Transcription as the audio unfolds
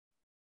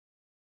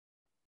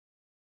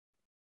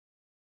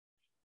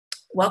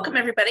Welcome,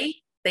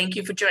 everybody. Thank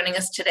you for joining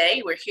us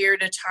today. We're here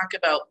to talk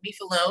about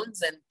MEFA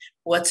loans and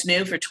what's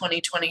new for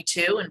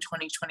 2022 and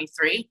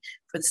 2023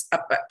 for this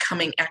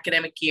upcoming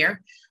academic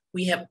year.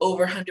 We have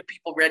over 100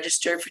 people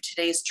registered for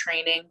today's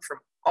training from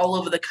all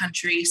over the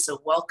country,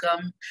 so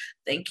welcome.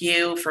 Thank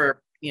you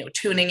for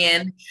tuning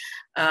in.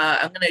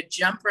 I'm going to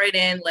jump right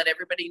in, let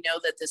everybody know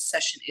that this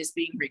session is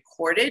being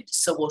recorded,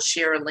 so we'll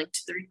share a link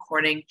to the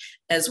recording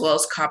as well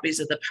as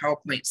copies of the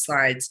PowerPoint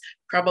slides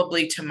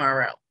probably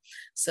tomorrow.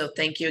 So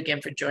thank you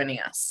again for joining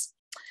us.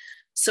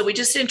 So we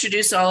just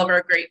introduced all of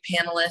our great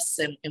panelists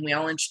and we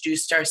all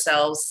introduced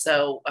ourselves.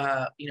 So,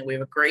 we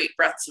have a great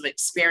breadth of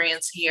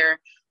experience here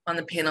on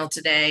the panel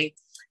today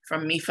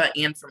from MEFA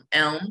and from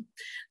ELM.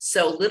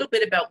 So a little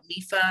bit about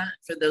MEFA,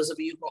 for those of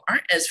you who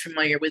aren't as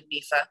familiar with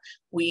MEFA,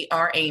 we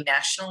are a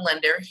national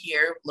lender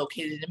here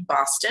located in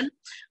Boston.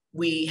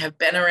 We have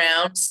been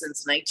around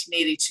since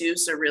 1982,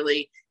 so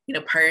really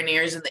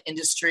pioneers in the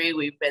industry.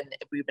 We've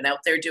been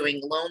out there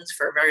doing loans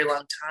for a very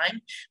long time.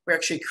 We're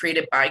actually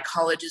created by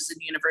colleges and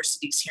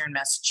universities here in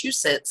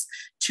Massachusetts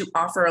to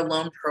offer a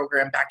loan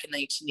program back in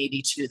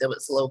 1982 that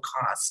was low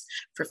cost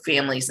for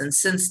families. And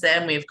since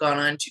then, we've gone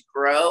on to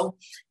grow,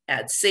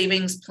 add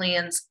savings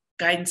plans,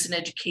 guidance and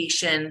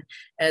education,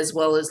 as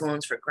well as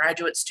loans for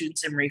graduate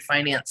students and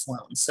refinance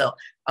loans. So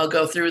I'll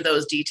go through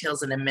those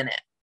details in a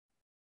minute.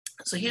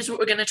 So here's what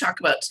we're going to talk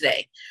about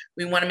today.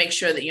 We want to make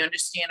sure that you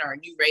understand our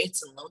new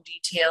rates and loan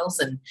details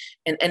and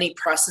any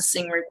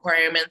processing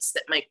requirements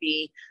that might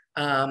be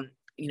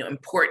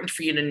important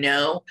for you to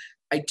know.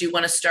 I do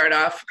want to start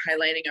off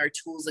highlighting our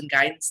tools and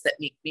guidance that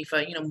make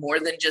MEFA, more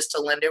than just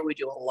a lender. We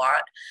do a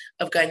lot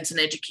of guidance and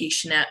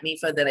education at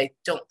MEFA that I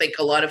don't think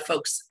a lot of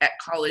folks at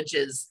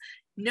colleges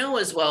know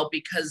as well,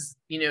 because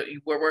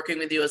we're working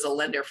with you as a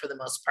lender for the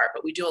most part,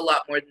 but we do a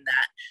lot more than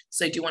that.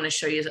 So I do want to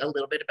show you a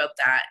little bit about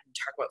that and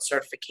talk about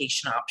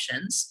certification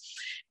options.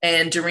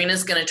 And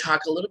Doreena's going to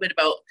talk a little bit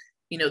about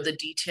the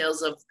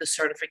details of the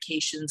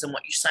certifications and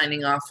what you're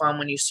signing off on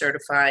when you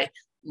certify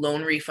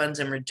loan refunds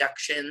and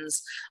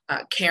reductions.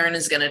 Karen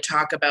is going to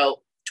talk about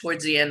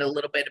towards the end a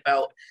little bit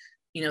about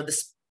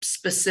the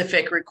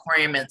specific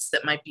requirements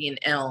that might be in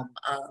ELM,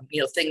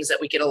 things that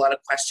we get a lot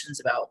of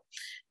questions about.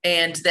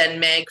 And then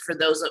Meg, for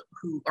those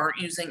who aren't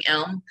using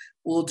ELM,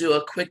 we'll do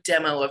a quick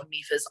demo of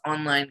MEFA's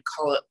online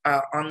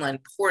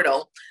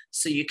portal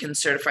so you can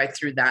certify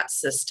through that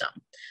system.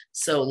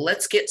 So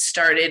let's get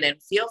started,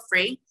 and feel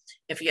free,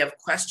 if you have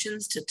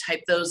questions, to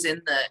type those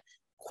in the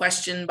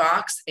question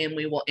box and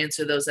we will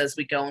answer those as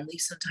we go and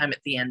leave some time at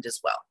the end as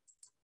well.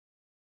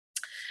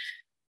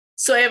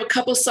 So I have a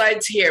couple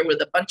slides here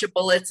with a bunch of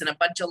bullets and a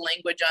bunch of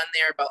language on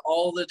there about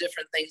all the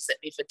different things that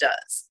MEFA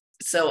does.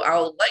 So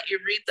I'll let you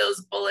read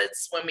those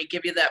bullets when we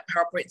give you that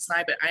PowerPoint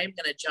slide, but I'm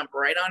going to jump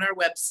right on our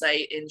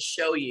website and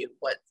show you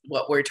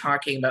what we're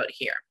talking about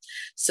here.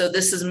 So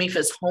this is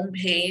MEFA's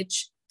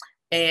homepage,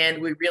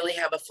 and we really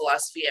have a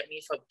philosophy at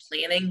MEFA: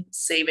 planning,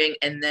 saving,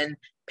 and then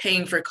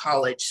paying for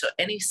college. So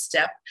any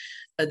step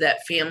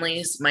that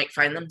families might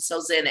find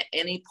themselves in at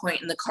any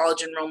point in the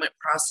college enrollment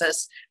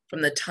process,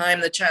 from the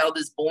time the child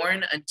is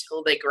born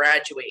until they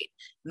graduate,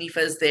 MEFA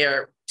is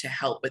there to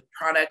help with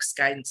products,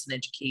 guidance, and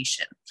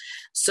education.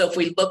 So if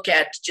we look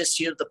at just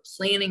the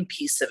planning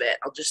piece of it,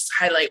 I'll just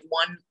highlight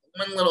one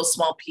little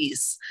small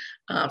piece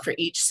for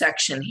each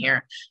section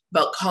here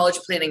about college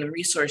planning and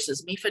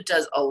resources. MEFA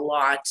does a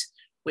lot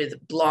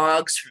with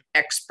blogs from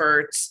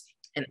experts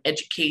and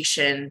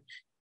education,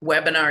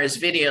 webinars,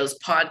 videos,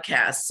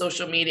 podcasts,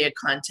 social media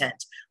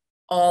content,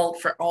 all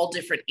for all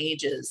different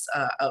ages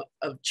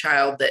of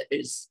child that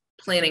is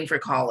planning for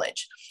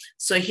college.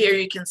 So here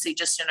you can see,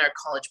 just in our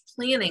college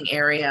planning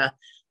area,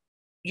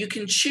 you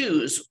can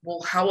choose,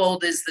 well, how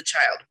old is the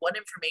child? What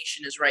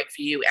information is right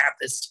for you at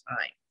this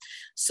time?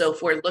 So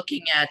if we're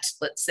looking at,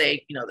 let's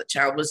say, the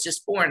child was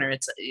just born, or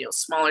it's a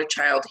smaller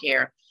child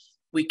here,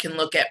 we can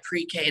look at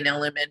pre-K and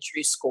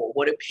elementary school.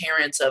 What do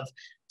parents of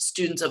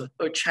students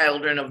or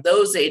children of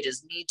those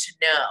ages need to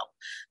know?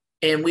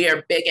 And we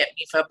are big at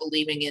MEFA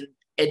believing in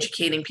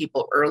educating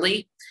people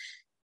early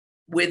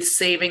with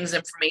savings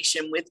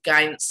information, with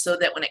guidance, so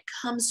that when it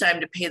comes time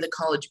to pay the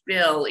college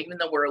bill, even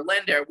though we're a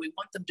lender, we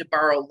want them to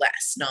borrow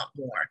less, not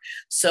more.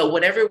 So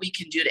whatever we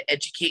can do to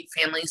educate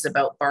families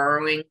about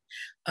borrowing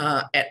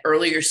at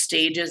earlier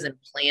stages and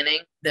planning,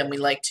 then we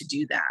like to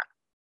do that.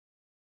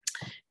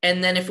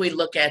 And then if we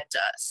look at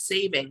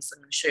savings,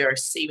 I'm going to show you our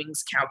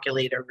savings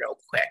calculator real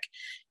quick.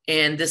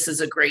 And this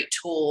is a great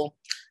tool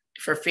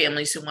for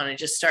families who want to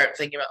just start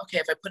thinking about, okay,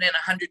 if I put in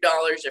 $100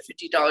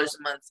 or $50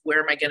 a month, where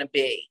am I going to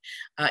be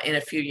in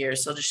a few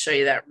years? So I'll just show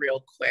you that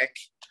real quick.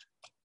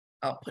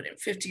 I'll put in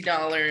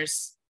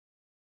 $50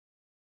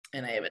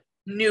 and I have a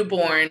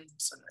newborn.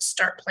 So I'm going to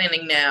start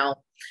planning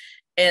now.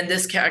 And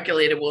this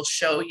calculator will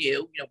show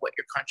you, what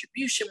your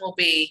contribution will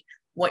be,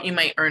 what you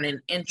might earn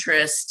in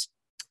interest,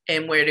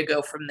 and where to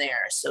go from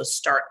there. So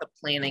start the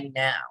planning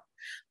now,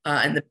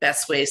 and the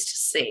best ways to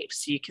save.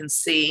 So you can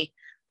see,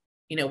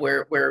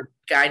 we're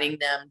guiding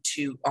them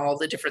to all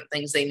the different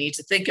things they need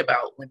to think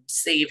about when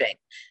saving.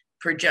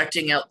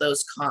 projecting out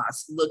those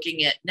costs,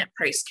 looking at net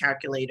price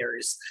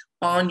calculators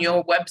on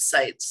your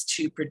websites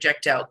to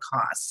project out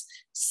costs,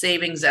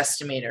 savings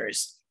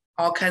estimators,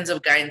 all kinds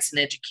of guidance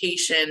and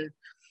education.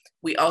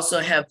 We also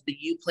have the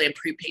U-Plan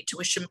prepaid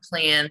tuition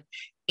plan,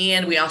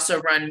 and we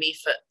also run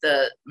MEFA,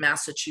 the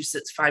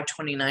Massachusetts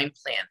 529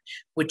 plan,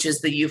 which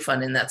is the U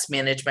Fund, and that's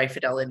managed by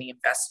Fidelity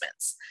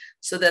Investments.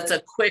 So that's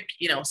a quick,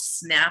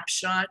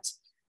 snapshot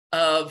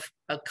of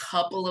a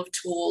couple of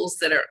tools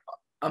that are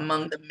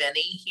among the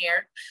many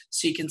here.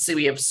 So you can see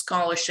we have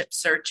scholarship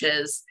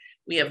searches,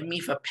 we have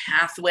MEFA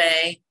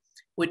Pathway,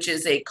 which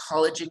is a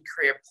college and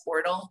career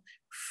portal,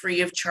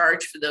 free of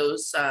charge for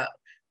those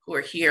who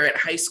are here at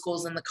high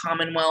schools in the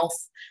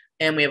Commonwealth.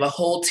 And we have a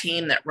whole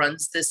team that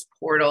runs this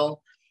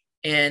portal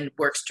and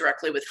works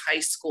directly with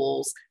high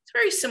schools. It's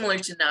very similar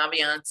to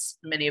Naviance.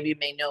 Many of you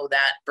may know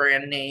that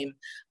brand name,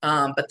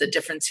 but the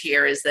difference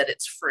here is that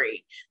it's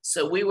free.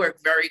 So we work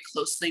very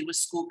closely with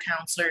school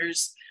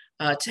counselors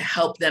to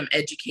help them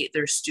educate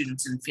their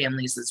students and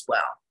families as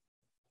well.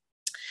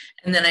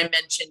 And then I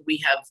mentioned we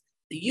have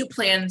the U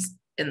plans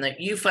and the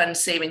U Fund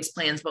savings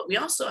plans, but we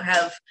also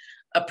have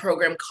a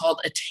program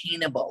called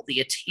Attainable, the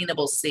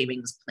Attainable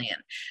Savings Plan,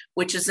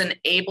 which is an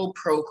ABLE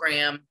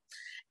program.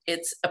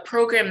 It's a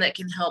program that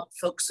can help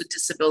folks with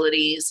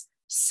disabilities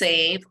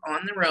save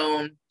on their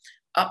own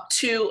up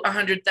to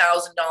 $100,000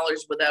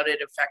 without it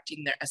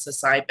affecting their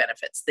SSI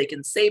benefits. They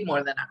can save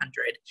more than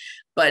 100,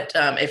 but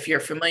if you're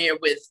familiar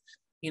with,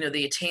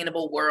 the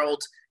attainable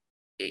world,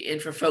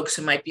 and for folks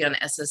who might be on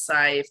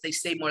SSI, if they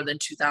save more than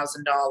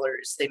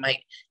 $2,000, they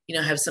might,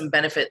 have some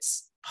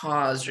benefits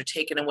paused or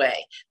taken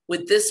away.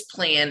 With this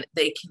plan,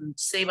 they can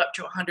save up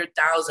to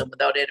 100,000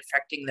 without it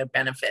affecting their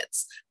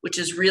benefits, which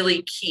is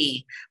really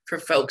key for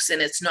folks.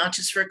 And it's not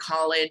just for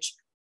college,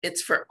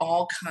 it's for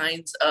all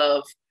kinds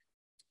of,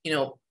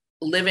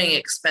 living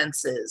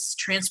expenses,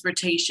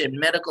 transportation,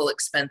 medical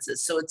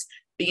expenses. So it's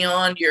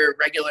beyond your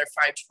regular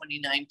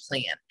 529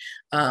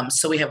 plan.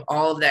 So we have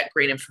all of that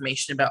great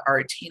information about our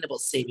attainable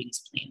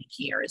savings plan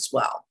here as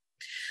well.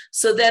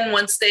 So then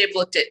once they've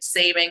looked at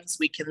savings,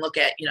 we can look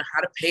at,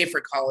 how to pay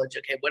for college.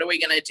 Okay, what are we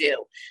going to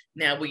do?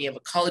 Now we have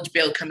a college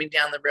bill coming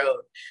down the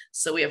road.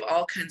 So we have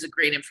all kinds of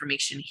great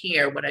information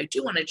here. What I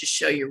do want to just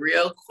show you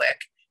real quick,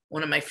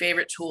 one of my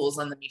favorite tools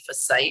on the MEFA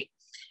site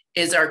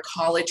is our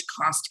college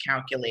cost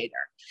calculator.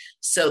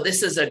 So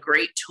this is a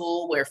great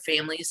tool where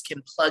families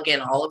can plug in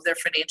all of their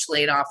financial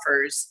aid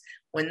offers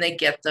when they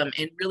get them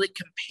and really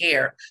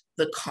compare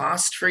the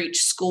cost for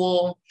each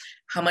school,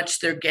 how much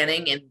they're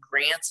getting in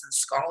grants and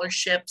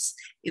scholarships,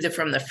 either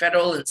from the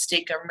federal and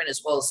state government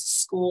as well as the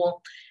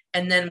school.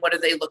 And then what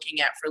are they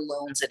looking at for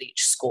loans at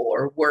each school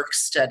or work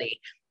study?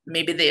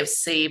 Maybe they have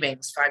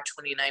savings,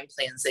 529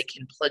 plans they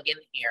can plug in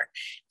here.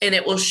 And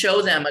it will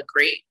show them a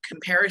great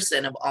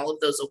comparison of all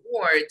of those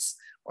awards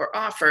or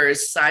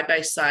offers side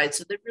by side.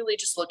 So they're really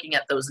just looking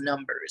at those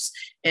numbers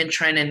and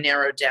trying to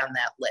narrow down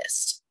that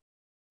list.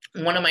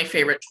 One of my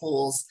favorite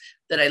tools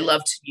that I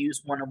love to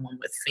use one-on-one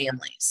with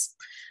families.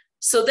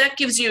 So that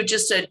gives you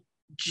just a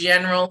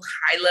general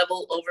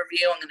high-level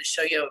overview. I'm going to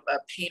show you a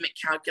payment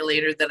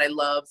calculator that I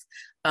love,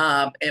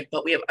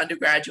 but we have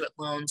undergraduate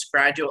loans,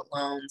 graduate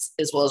loans,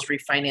 as well as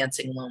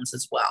refinancing loans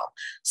as well.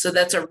 So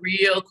that's a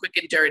real quick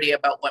and dirty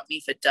about what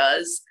MEFA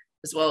does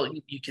as well.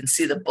 You can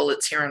see the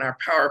bullets here on our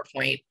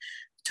PowerPoint,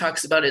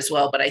 talks about as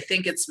well, but I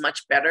think it's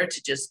much better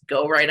to just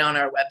go right on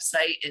our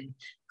website and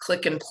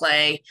click and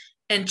play,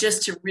 and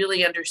just to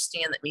really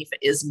understand that MEFA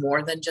is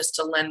more than just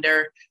a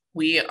lender.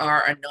 We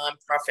are a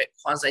nonprofit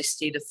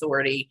quasi-state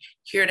authority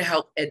here to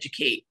help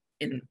educate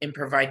and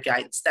provide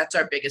guidance. That's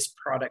our biggest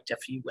product,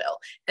 if you will.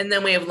 And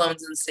then we have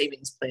loans and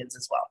savings plans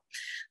as well.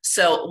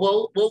 So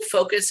we'll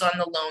focus on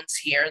the loans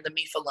here, the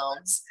MEFA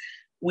loans.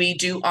 We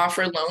do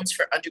offer loans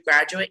for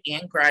undergraduate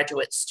and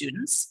graduate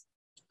students.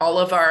 All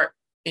of our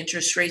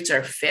interest rates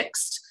are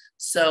fixed.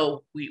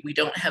 So we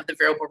don't have the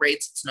variable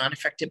rates. It's not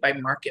affected by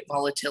market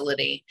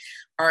volatility.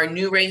 Our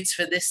new rates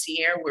for this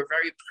year, we're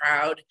very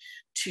proud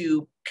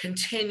to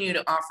continue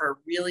to offer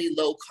really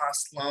low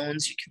cost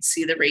loans. You can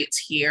see the rates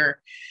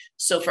here.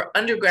 So for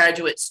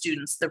undergraduate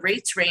students, the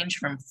rates range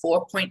from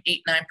 4.89%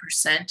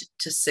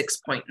 to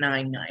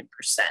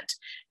 6.99%.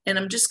 And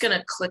I'm just going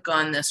to click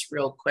on this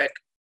real quick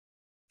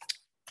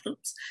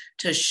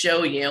to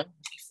show you. Let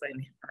me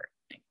find our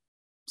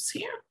names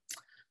here.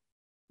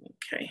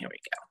 Okay, here we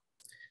go.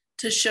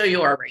 To show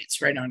you our rates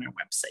right on our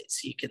website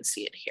so you can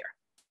see it here.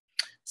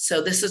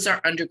 So this is our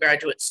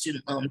undergraduate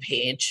student loan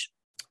page.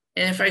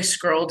 And if I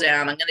scroll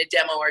down, I'm going to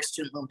demo our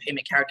student loan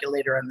payment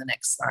calculator on the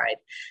next slide,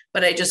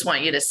 but I just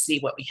want you to see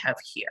what we have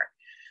here.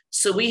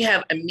 So we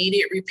have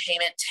immediate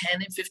repayment,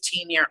 10 and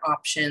 15-year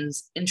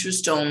options,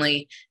 interest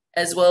only,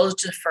 as well as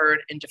deferred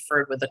and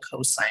deferred with a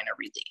cosigner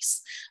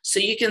release. So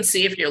you can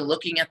see if you're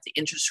looking at the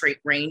interest rate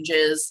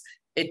ranges,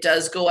 it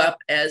does go up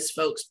as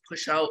folks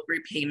push out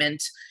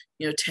repayment,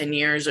 10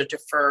 years or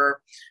defer,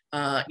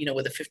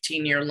 with a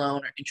 15-year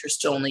loan or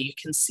interest only. You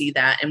can see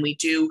that. And we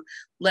do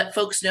let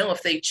folks know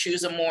if they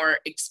choose a more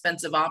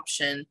expensive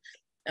option,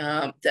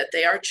 that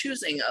they are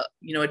choosing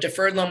a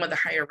deferred loan with a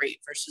higher rate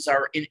versus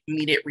our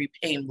immediate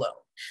repayment loan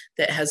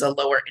that has a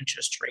lower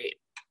interest rate.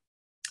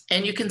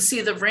 And you can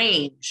see the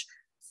range,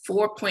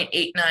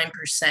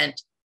 4.89%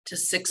 to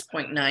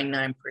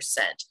 6.99%.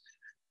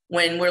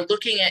 When we're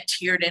looking at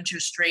tiered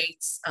interest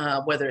rates,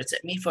 whether it's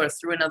at MEFA or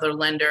through another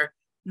lender,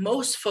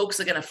 most folks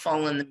are going to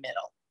fall in the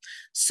middle.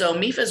 So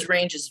MEFA's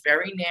range is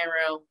very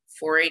narrow,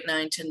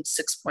 4.89 to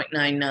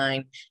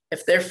 6.99.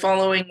 If they're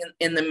following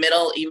in the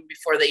middle, even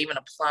before they even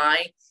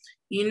apply,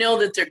 you know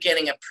that they're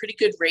getting a pretty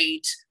good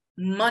rate,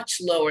 much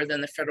lower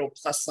than the Federal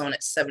Plus loan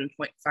at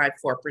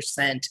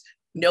 7.54%.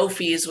 No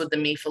fees with the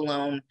MEFA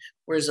loan,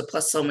 whereas a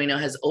Plus loan we know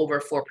has over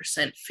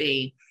 4%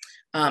 fee.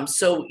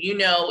 So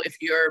if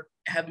you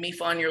have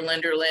MEFA on your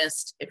lender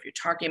list, if you're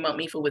talking about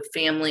MEFA with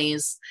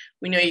families,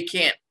 we know you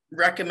can't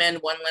recommend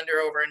one lender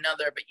over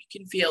another, but you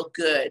can feel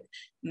good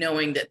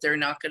knowing that they're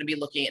not going to be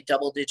looking at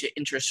double-digit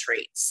interest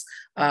rates.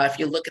 If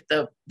you look at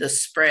the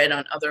spread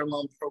on other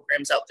loan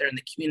programs out there in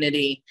the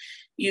community,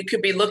 you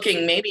could be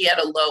looking maybe at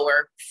a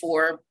lower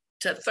 4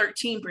 to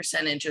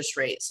 13% interest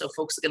rate. So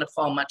folks are going to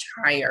fall much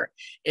higher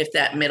if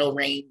that middle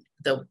range,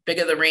 the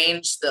bigger the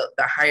range, the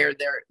higher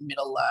their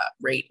middle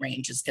rate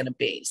range is going to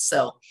be.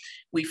 So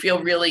we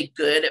feel really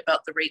good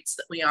about the rates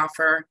that we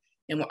offer,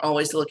 and we're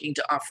always looking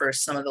to offer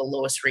some of the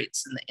lowest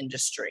rates in the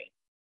industry.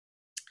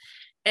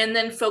 And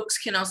then folks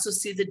can also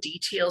see the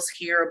details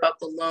here about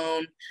the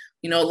loan.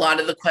 A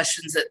lot of the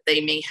questions that they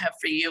may have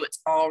for you, it's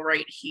all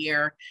right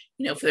here.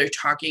 If they're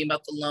talking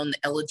about the loan,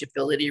 the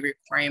eligibility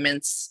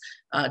requirements,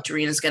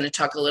 Doreena's going to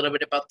talk a little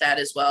bit about that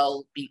as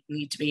well.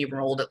 Need to be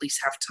enrolled at least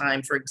half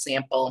time, for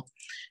example.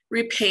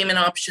 Repayment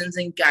options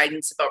and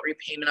guidance about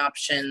repayment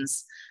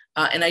options.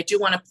 And I do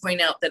want to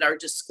point out that our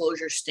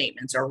disclosure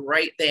statements are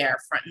right there,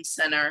 front and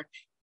center,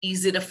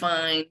 easy to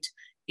find.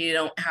 You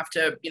don't have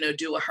to,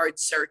 do a hard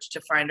search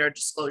to find our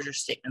disclosure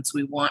statements.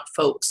 We want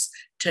folks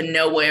to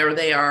know where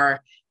they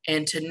are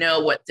and to know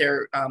what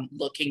they're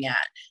looking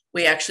at.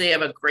 We actually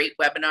have a great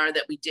webinar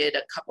that we did,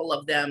 a couple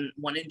of them,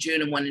 one in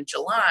June and one in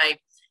July,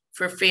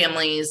 for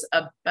families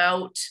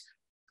about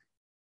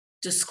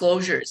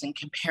disclosures and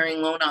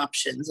comparing loan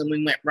options. And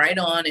we went right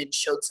on and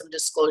showed some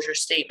disclosure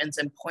statements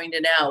and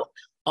pointed out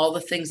all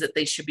the things that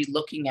they should be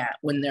looking at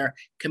when they're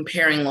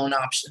comparing loan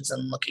options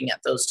and looking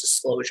at those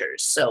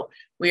disclosures. So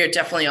we are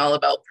definitely all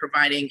about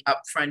providing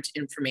upfront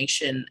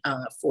information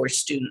for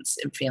students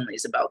and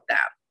families about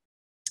that.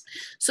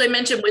 So I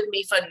mentioned with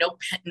MEFA,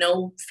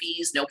 no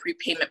fees, no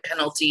prepayment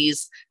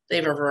penalties. They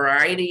have a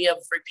variety of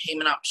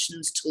repayment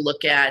options to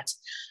look at.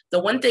 The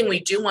one thing we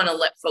do want to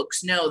let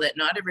folks know that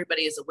not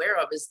everybody is aware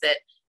of is that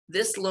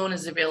this loan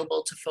is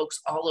available to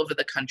folks all over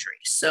the country.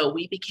 So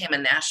we became a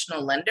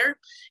national lender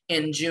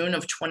in June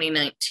of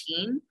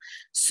 2019.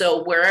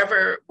 So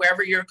wherever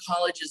your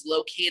college is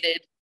located,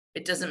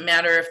 it doesn't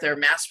matter if they're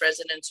Mass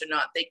residents or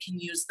not, they can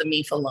use the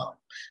MEFA loan.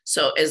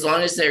 So as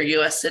long as they're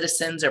US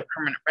citizens or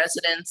permanent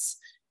residents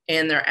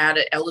and they're at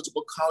an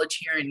eligible college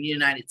here in the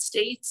United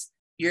States,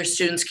 your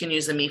students can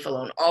use the MEFA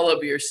loan, all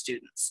of your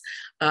students.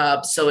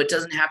 So it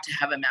doesn't have to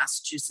have a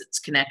Massachusetts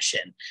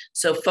connection.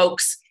 So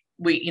folks,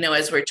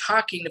 as we're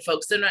talking to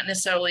folks, they're not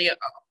necessarily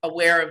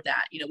aware of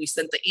that. We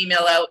sent the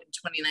email out in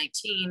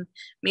 2019,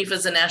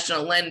 MEFA's a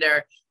national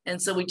lender.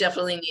 And so we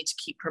definitely need to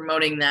keep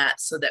promoting that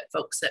so that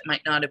folks that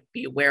might not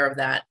be aware of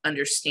that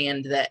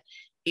understand that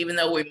even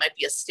though we might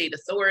be a state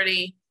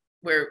authority,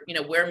 we're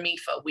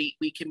MEFA,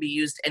 we can be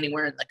used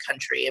anywhere in the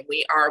country. And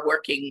we are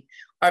working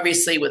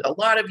obviously with a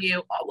lot of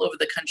you all over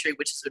the country,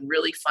 which has been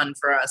really fun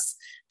for us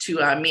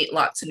to meet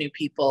lots of new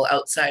people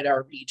outside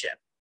our region.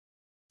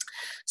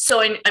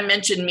 So I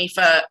mentioned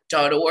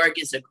MEFA.org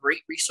is a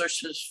great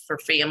resource for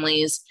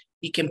families.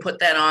 You can put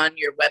that on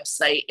your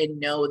website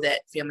and know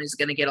that families are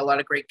going to get a lot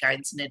of great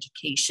guidance and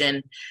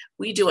education.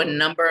 We do a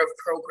number of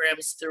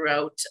programs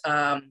throughout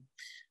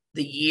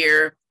the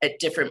year at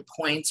different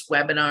points,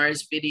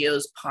 webinars,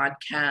 videos,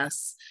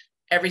 podcasts.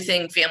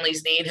 Everything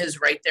families need is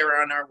right there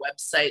on our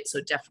website. So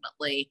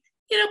definitely,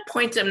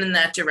 point them in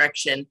that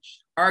direction.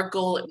 Our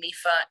goal at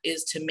MEFA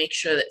is to make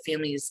sure that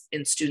families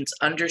and students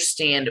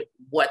understand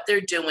what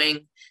they're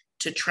doing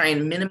to try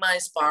and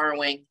minimize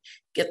borrowing,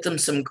 get them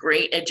some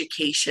great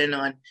education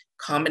on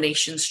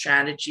combination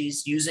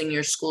strategies, using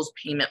your school's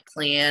payment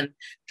plan,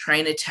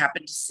 trying to tap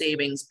into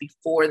savings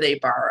before they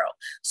borrow.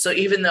 So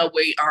even though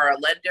we are a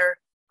lender,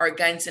 our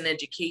guidance and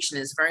education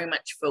is very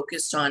much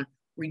focused on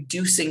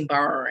reducing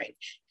borrowing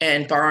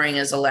and borrowing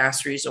as a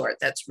last resort.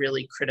 That's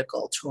really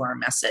critical to our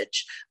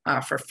message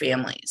for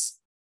families.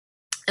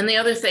 And the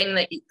other thing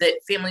that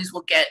families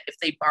will get if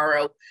they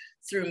borrow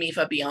through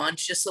MEFA beyond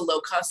just a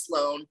low-cost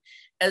loan,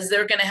 as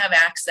they're going to have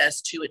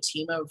access to a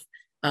team of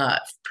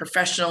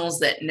professionals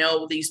that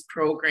know these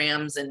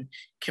programs and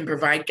can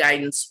provide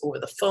guidance over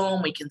the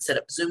phone. We can set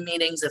up Zoom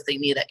meetings if they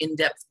need an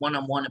in-depth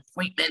one-on-one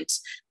appointment.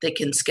 They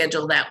can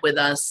schedule that with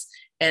us.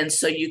 And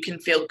so you can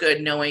feel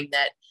good knowing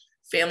that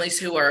families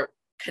who are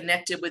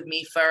connected with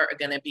MEFA are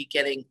going to be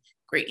getting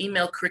great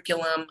email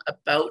curriculum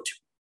about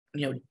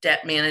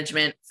debt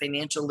management,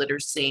 financial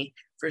literacy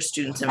for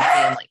students and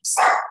families.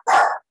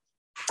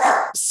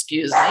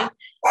 Excuse me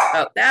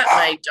about that.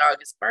 My dog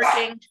is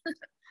barking.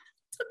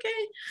 It's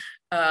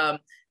okay.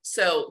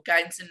 So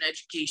guidance and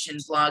education,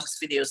 blogs,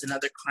 videos, and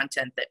other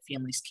content that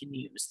families can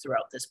use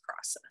throughout this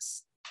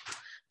process.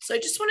 So I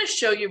just want to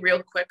show you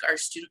real quick our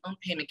student loan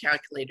payment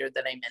calculator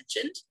that I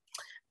mentioned,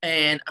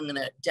 and I'm going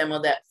to demo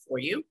that for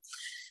you.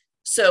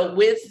 So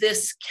with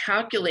this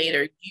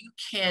calculator, you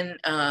can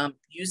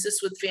use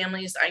this with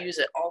families. I use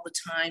it all the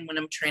time when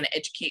I'm trying to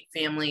educate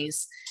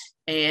families,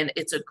 and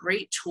it's a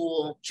great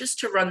tool just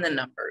to run the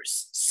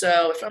numbers.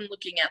 So if I'm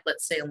looking at,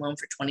 let's say, a loan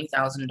for $20,000,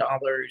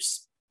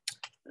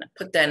 I'm gonna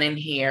put that in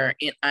here,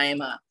 and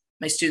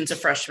my student's a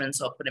freshman,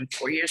 so I'll put in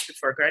 4 years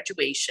before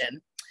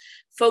graduation.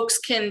 Folks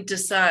can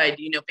decide,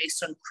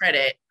 based on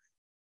credit,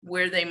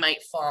 where they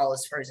might fall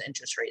as far as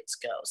interest rates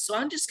go. So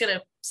I'm just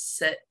gonna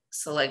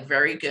select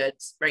very good,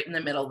 right in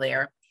the middle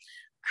there,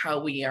 how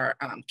we are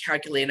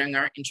calculating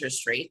our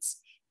interest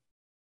rates.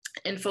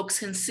 And folks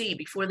can see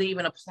before they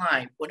even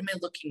apply, what am I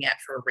looking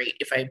at for a rate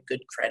if I have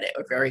good credit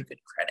or very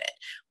good credit?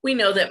 We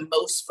know that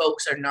most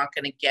folks are not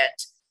gonna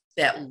get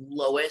that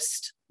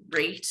lowest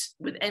rate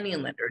with any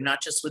lender,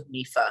 not just with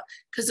MEFA,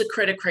 because the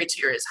credit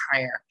criteria is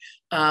higher.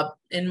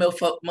 And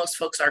most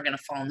folks are gonna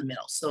fall in the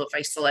middle. So if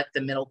I select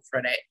the middle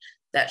credit,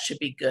 that should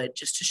be good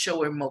just to show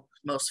where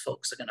most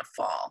folks are going to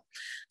fall.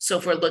 So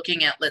if we're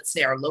looking at, let's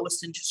say, our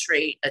lowest interest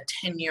rate, a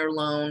 10-year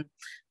loan,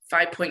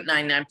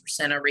 5.99%,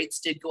 our rates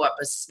did go up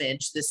a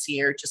smidge this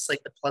year, just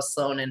like the PLUS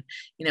loan. And,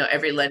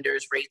 every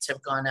lender's rates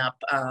have gone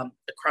up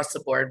across the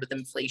board with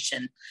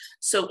inflation.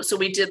 So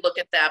we did look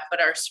at that,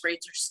 but our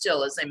rates are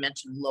still, as I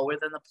mentioned, lower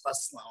than the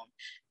PLUS loan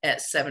at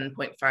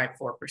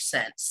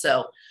 7.54%.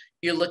 So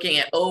you're looking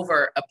at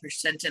over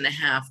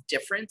 1.5%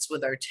 difference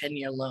with our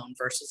 10-year loan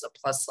versus a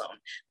PLUS loan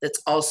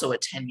that's also a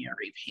 10-year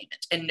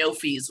repayment and no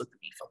fees with the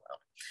MEFA loan.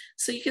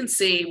 So you can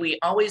see we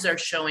always are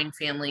showing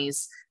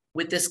families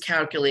with this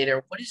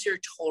calculator, what is your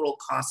total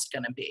cost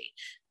going to be?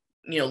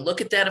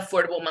 Look at that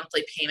affordable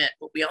monthly payment,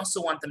 but we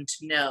also want them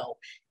to know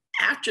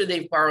after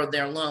they've borrowed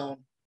their loan,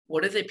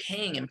 what are they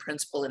paying in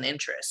principal and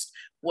interest?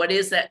 What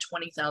is that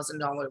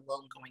 $20,000 loan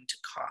going to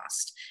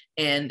cost?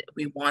 And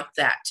we want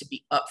that to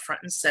be up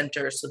front and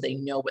center so they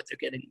know what they're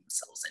getting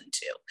themselves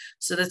into.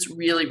 So that's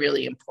really,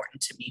 really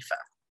important to MEFA.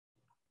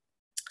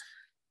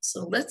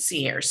 So let's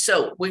see here.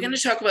 So we're going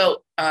to talk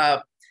about,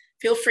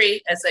 feel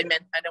free, as I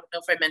meant, I don't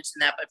know if I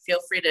mentioned that, but feel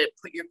free to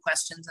put your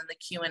questions in the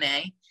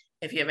Q&A.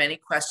 If you have any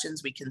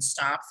questions, we can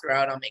stop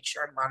throughout. I'll make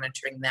sure I'm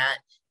monitoring that.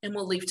 And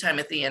we'll leave time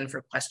at the end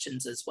for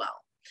questions as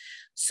well.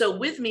 So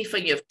with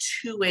MEFA, you have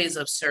two ways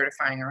of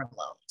certifying our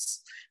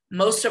loans.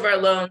 Most of our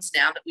loans,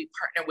 now that we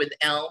partner with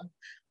ELM,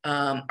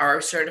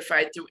 are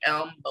certified through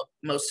ELM.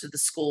 Most of the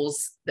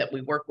schools that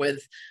we work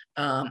with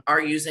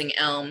are using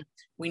ELM.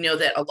 We know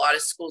that a lot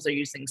of schools are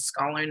using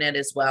ScholarNet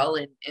as well.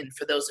 And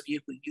for those of you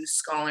who use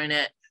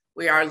ScholarNet,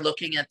 we are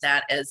looking at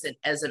that as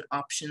an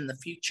option in the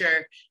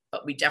future,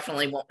 but we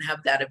definitely won't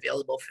have that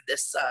available for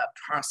this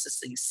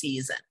processing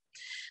season.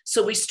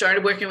 So we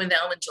started working with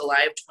ELM in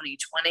July of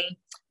 2020.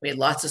 We had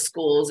lots of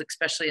schools,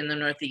 especially in the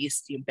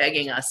Northeast,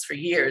 begging us for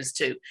years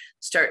to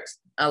start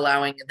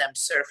allowing them to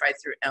certify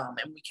through ELM.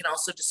 And we can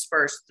also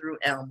disperse through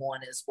ELM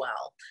One as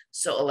well,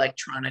 so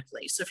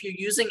electronically. So if you're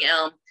using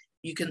ELM,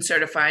 you can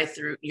certify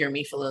through your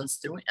MEFA loans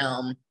through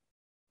ELM.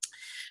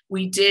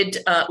 We do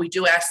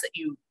ask that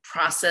you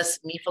process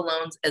MEFA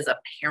loans as a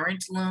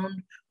parent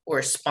loan or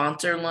a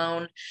sponsor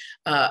loan.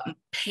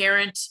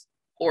 Parent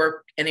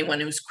or anyone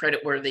who's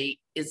creditworthy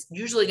is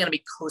usually going to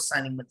be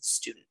co-signing with the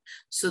student.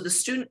 So the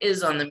student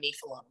is on the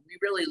MEFA loan. We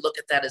really look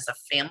at that as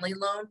a family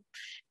loan,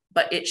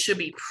 but it should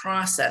be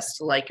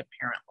processed like a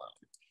parent loan.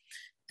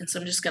 And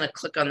so I'm just going to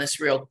click on this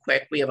real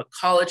quick. We have a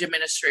college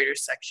administrator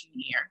section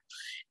here,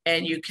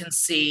 and you can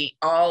see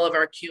all of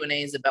our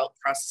Q&As about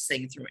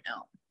processing through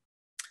ELM.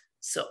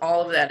 So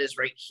all of that is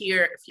right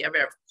here. If you ever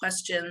have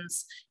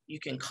questions, you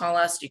can call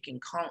us, you can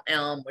call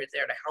ELM, we're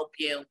there to help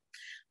you.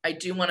 I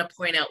do want to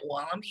point out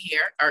while I'm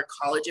here, our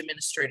college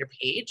administrator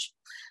page.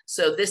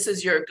 So this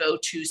is your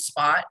go-to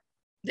spot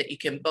that you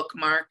can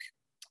bookmark.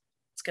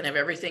 It's going to have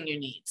everything you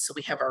need. So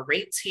we have our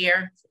rates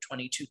here for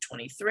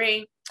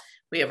 22-23.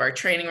 We have our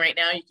training right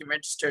now. You can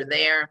register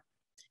there.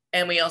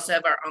 And we also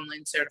have our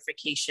online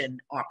certification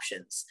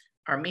options.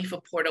 Our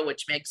MEFA portal,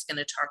 which Meg's going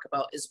to talk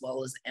about, as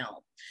well as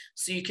ELM.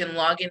 So you can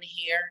log in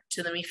here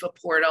to the MEFA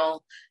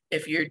portal.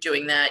 If you're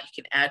doing that,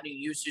 you can add new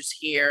users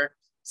here,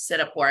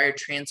 set up wire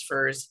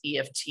transfers,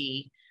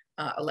 EFT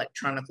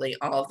electronically.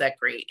 All of that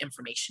great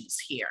information is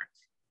here.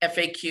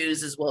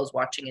 FAQs, as well as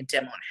watching a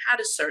demo on how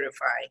to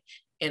certify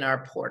in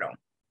our portal.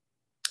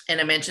 And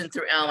I mentioned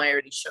through ELM, I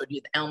already showed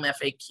you the ELM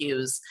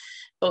FAQs,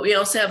 but we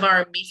also have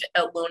our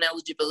MEFA loan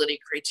eligibility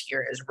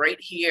criteria is right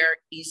here,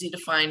 easy to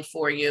find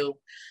for you.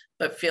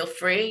 But feel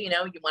free, you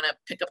want to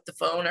pick up the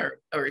phone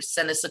or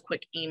send us a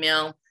quick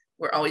email.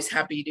 We're always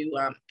happy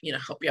to,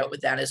 help you out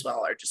with that as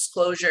well. Our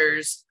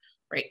disclosures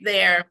right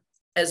there,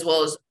 as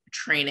well as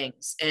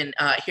trainings. And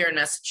here in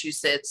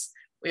Massachusetts,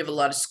 we have a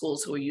lot of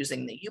schools who are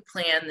using the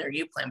U-Plan, their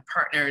U-Plan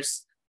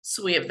partners.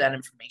 So we have that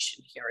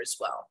information here as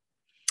well.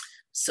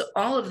 So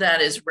all of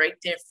that is right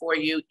there for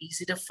you,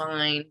 easy to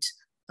find.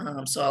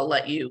 So I'll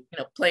let you,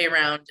 play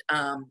around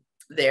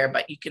there,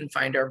 but you can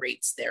find our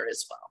rates there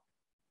as well.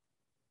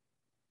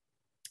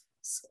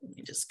 So let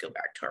me just go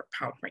back to our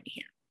PowerPoint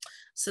here.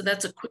 So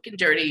that's a quick and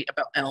dirty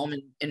about ELM,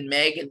 and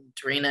Meg and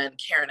Dorina and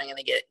Karen, I'm going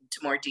to get into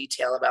more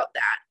detail about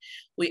that.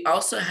 We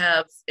also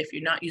have, if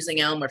you're not using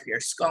ELM or if you're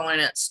a scholar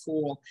at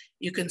school,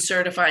 you can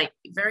certify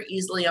very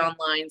easily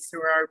online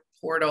through our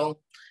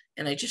portal.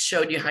 And I just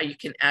showed you how you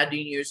can add new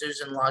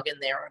users and log in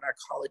there on our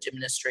college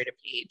administrator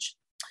page.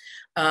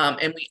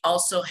 And we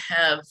also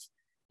have,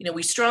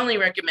 we strongly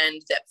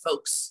recommend that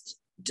folks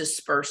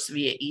disperse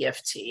via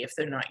EFT if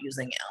they're not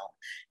using ELM.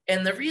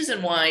 And the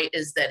reason why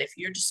is that if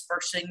you're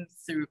dispersing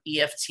through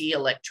EFT,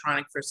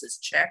 electronic versus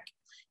check,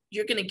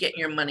 you're going to get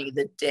your money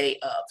the day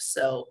of.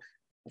 So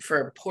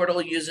for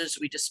portal users,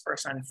 we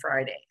disperse on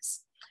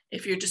Fridays.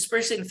 If you're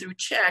dispersing through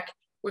check,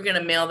 we're going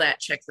to mail that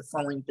check the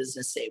following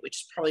business day, which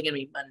is probably going to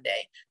be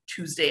Monday,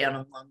 Tuesday on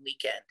a long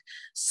weekend.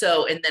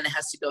 So, and then it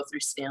has to go through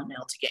snail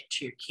mail to get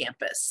to your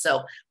campus.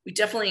 So we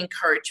definitely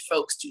encourage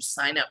folks to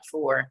sign up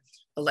for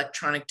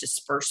electronic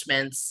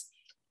disbursements.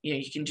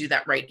 You can do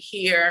that right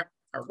here.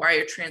 Our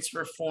wire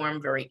transfer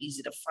form, very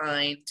easy to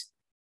find.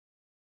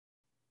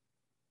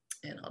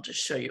 And I'll just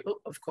show you,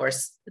 of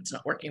course, it's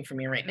not working for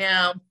me right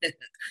now. The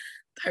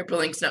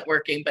hyperlink's not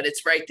working, but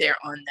it's right there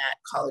on that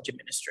college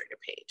administrator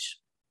page.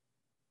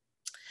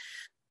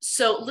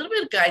 So a little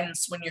bit of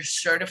guidance when you're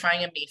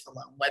certifying a MEFA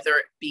loan, whether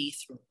it be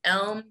through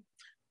ELM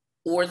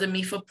or the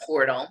MEFA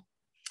portal,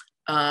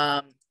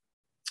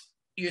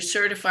 you're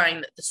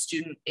certifying that the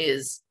student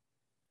is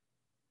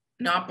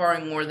not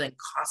borrowing more than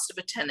cost of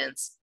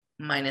attendance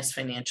minus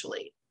financial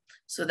aid.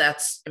 So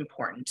that's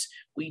important.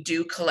 We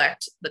do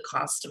collect the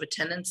cost of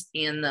attendance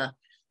and the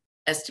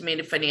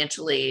estimated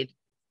financial aid.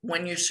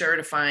 When you're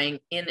certifying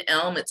in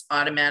ELM, it's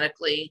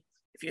automatically,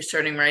 if you're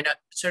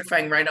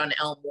certifying right on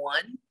ELM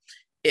One,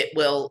 it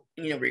will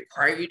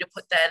require you to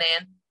put that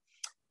in.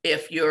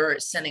 If you're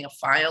sending a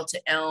file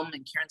to ELM,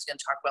 and Karen's going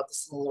to talk about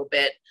this in a little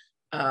bit,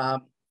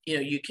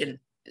 you can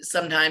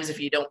sometimes, if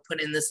you don't put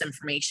in this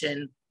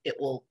information, it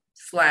will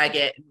flag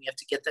it and we have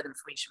to get that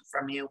information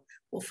from you.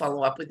 We'll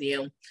follow up with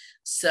you.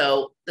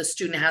 So the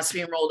student has to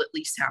be enrolled at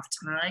least half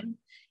time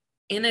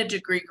in a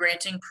degree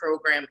granting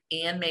program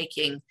and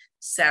making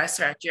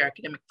satisfactory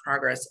academic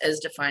progress as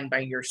defined by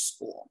your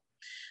school.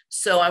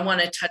 So I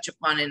want to touch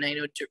upon, and I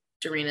know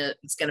Dorina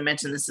is going to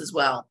mention this as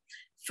well.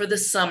 For the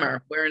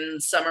summer, we're in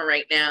summer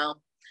right now.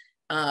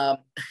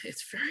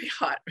 It's very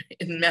hot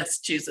in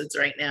Massachusetts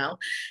right now.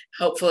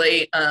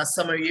 Hopefully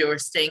some of you are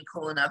staying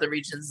cool in other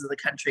regions of the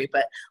country,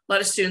 but a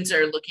lot of students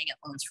are looking at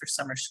loans for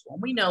summer school.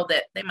 We know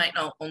that they might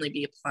not only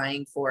be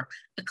applying for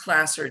a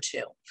class or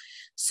two.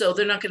 So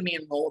they're not going to be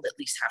enrolled at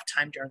least half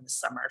time during the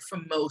summer for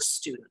most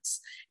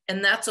students.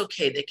 And that's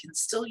okay. They can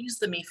still use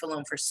the MEFA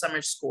loan for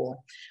summer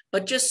school,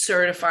 but just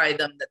certify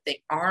them that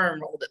they are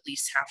enrolled at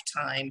least half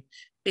time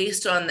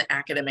based on the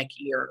academic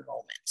year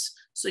enrollment.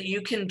 So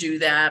you can do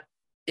that.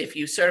 If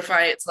you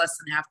certify it's less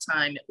than half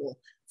time, it will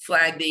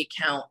flag the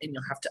account and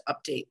you'll have to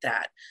update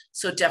that.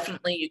 So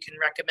definitely you can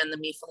recommend the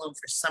MEFA loan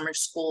for summer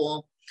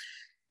school.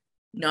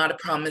 Not a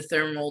problem if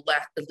they're enrolled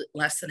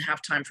less than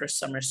half time for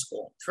summer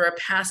school. For a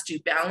past due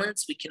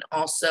balance, we can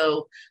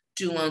also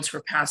do loans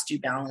for past due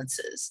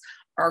balances.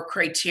 Our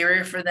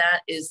criteria for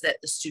that is that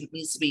the student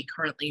needs to be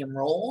currently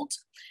enrolled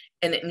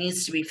and it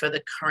needs to be for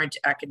the current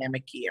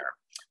academic year.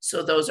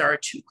 So those are our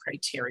two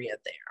criteria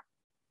there.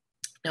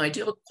 Now I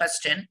do have a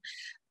question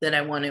that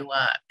I want to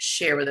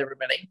share with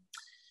everybody.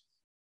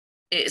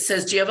 It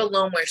says, do you have a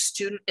loan where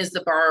student is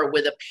the borrower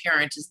with a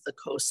parent is the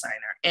co-signer?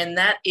 And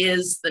that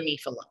is the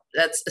MEFA loan.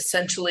 That's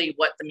essentially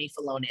what the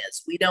MEFA loan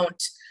is. We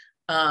don't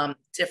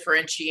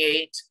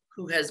differentiate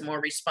who has more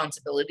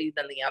responsibility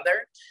than the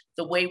other.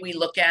 The way we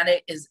look at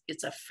it is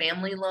it's a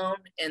family loan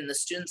and the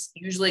student's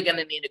usually going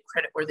to need a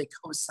creditworthy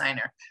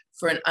co-signer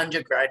for an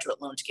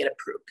undergraduate loan to get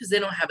approved because they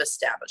don't have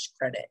established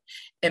credit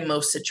in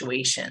most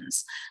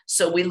situations.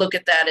 So we look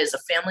at that as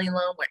a family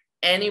loan where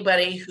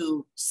anybody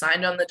who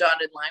signed on the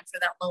dotted line for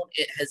that loan,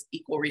 it has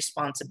equal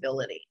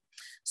responsibility.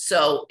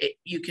 So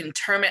you can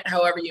term it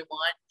however you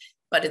want,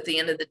 but at the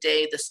end of the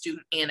day, the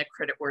student and a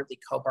creditworthy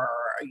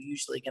co-borrower are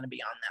usually going to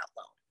be on that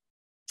loan.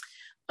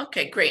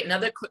 Okay, great.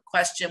 Another quick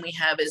question we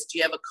have is, do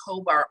you have a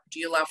co-borrower? Do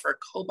you allow for a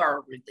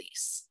co-borrower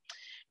release?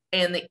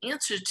 And the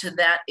answer to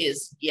that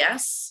is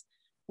yes.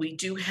 We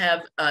do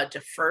have a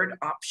deferred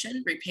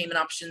option, repayment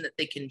option that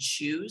they can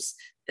choose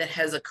that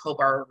has a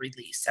co-borrower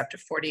release after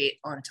 48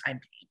 on-time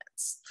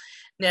payments.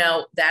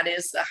 Now, that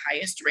is the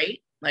highest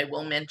rate, I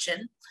will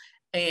mention.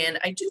 And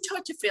I do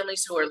talk to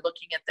families who are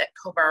looking at that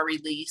co-borrower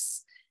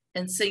release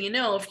and say,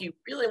 if you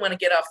really want to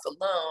get off the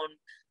loan,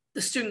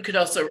 the student could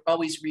also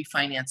always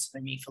refinance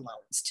their MEFA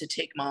loans to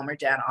take mom or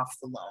dad off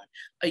the loan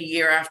a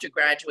year after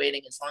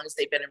graduating. As long as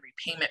they've been in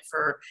repayment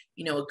for,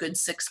 a good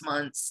 6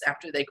 months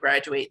after they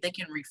graduate, they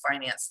can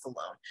refinance the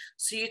loan.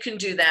 So you can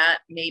do that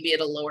maybe at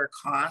a lower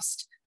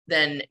cost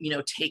than,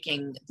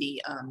 taking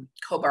the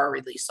co-borrower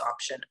release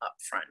option up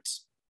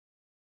front.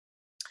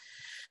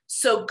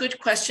 So good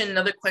question.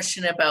 Another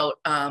question about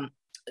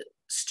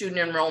student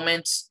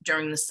enrollment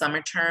during the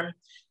summer term.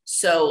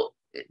 So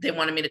they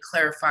wanted me to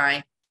clarify,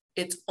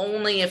 it's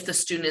only if the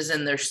student is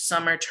in their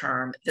summer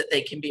term that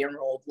they can be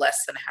enrolled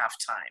less than half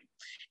time.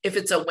 If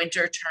it's a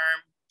winter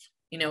term,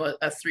 you know,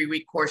 a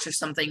 3-week course or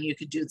something, you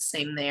could do the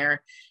same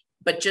there,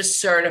 but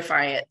just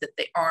certify it that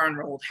they are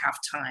enrolled half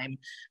time,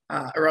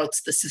 or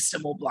else the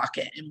system will block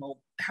it and we'll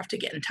have to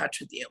get in touch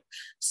with you.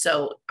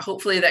 So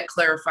hopefully that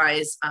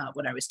clarifies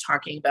what I was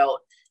talking about,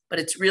 but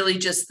it's really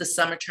just the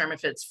summer term.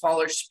 If it's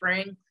fall or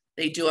spring,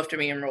 they do have to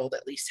be enrolled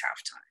at least half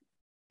time.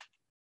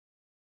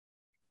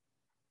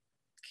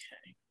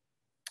 Okay,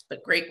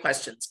 but great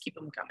questions, keep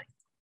them coming.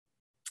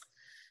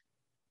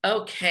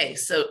 Okay,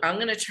 so I'm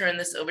gonna turn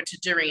this over to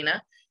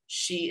Darina.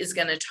 She is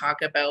gonna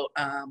talk about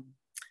a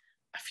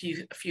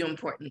few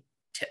important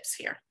tips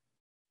here.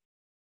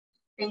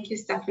 Thank you,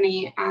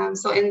 Stephanie.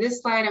 So in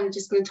this slide, I'm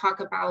just going to talk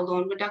about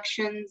loan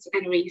reductions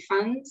and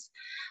refunds.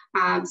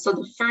 So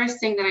the first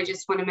thing that I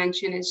just want to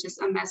mention is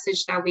just a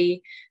message that we've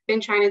been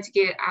trying to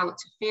get out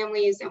to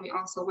families, and we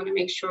also want to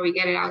make sure we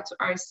get it out to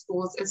our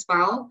schools as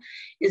well,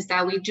 is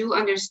that we do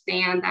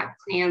understand that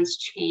plans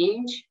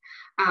change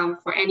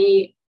for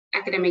any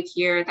academic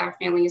year that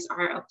families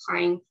are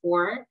applying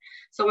for.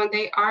 So when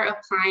they are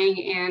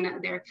applying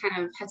and they're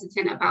kind of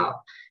hesitant about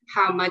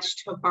how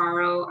much to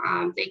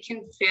borrow, they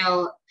can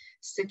feel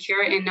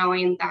secure in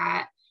knowing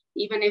that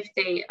even if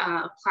they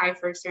apply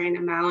for a certain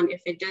amount,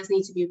 if it does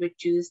need to be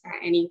reduced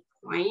at any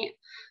point,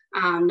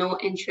 no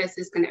interest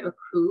is going to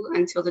accrue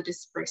until the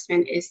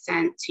disbursement is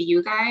sent to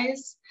you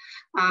guys.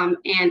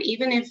 And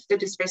even if the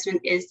disbursement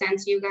is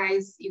sent to you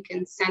guys, you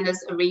can send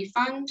us a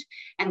refund.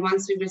 And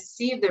once we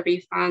receive the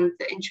refund,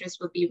 the interest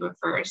will be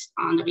reversed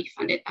on the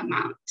refunded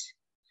amount.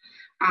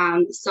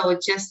 So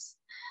just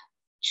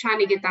trying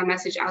to get that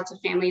message out to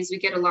families. We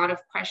get a lot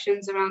of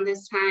questions around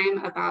this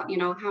time about, you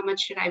know, how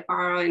much should I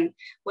borrow? And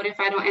what if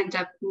I don't end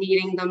up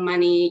needing the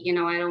money? You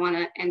know, I don't want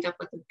to end up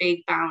with a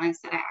big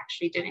balance that I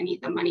actually didn't need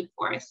the money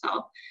for.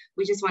 So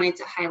we just wanted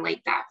to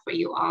highlight that for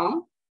you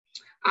all.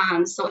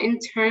 So in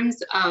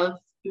terms of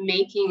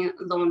making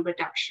loan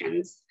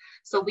reductions,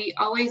 so we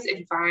always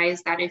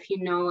advise that if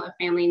you know a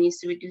family needs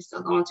to reduce the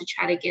loan, to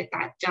try to get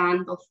that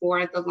done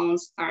before the loan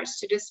starts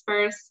to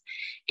disperse.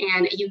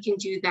 And you can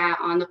do that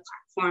on the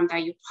platform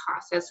that you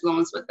process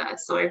loans with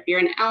us. So if you're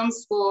in ELM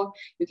school,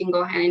 you can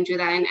go ahead and do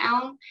that in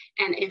ELM.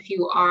 And if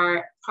you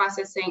are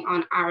processing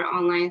on our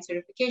online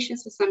certification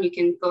system, you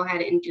can go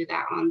ahead and do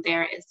that on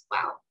there as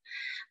well.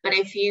 But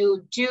if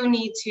you do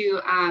need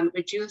to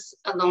reduce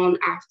a loan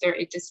after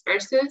it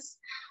disperses,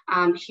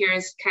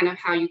 here's kind of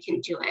how you can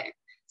do it.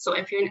 So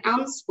if you're in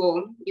ELM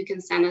school, you can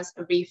send us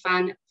a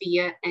refund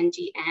via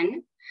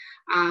NDN.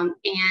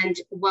 And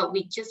what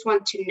we just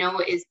want to know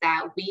is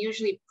that we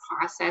usually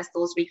process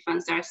those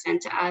refunds that are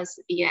sent to us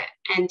via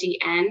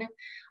NDN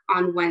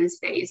on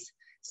Wednesdays.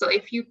 So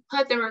if you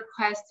put the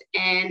request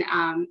in,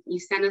 you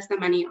send us the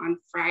money on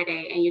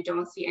Friday and you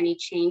don't see any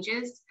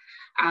changes,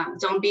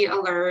 don't be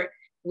alert.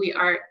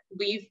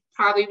 We've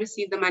probably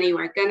received the money.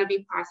 We're gonna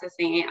be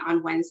processing it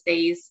on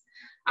Wednesdays.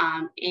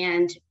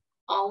 And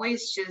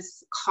always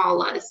just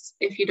call us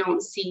if you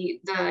don't see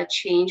the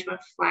change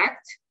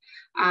reflect,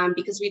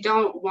 because we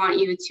don't want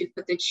you to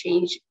put the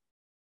change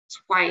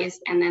twice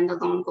and then the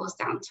loan goes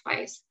down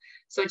twice.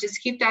 So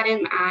just keep that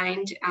in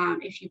mind.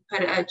 If you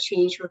put a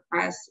change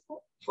request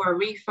for a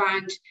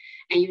refund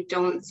and you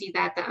don't see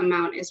that the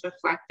amount is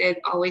reflected,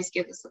 always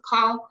give us a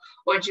call,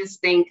 or just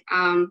think,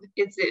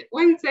 is it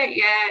Wednesday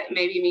yet?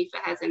 Maybe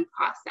MEFA hasn't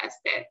processed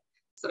it.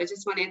 So I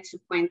just wanted to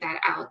point that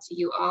out to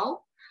you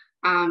all.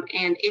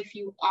 And if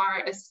you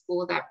are a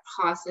school that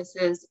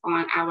processes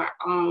on our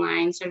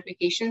online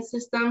certification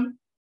system,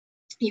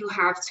 you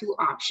have 2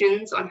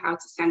 options on how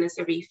to send us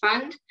a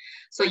refund.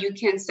 So you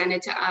can send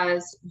it to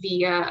us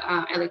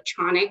via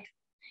electronic.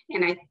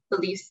 And I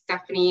believe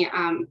Stephanie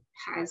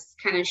has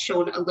kind of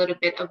shown a little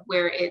bit of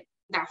where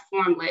that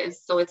form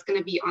lives. So it's going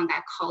to be on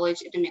that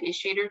college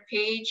administrator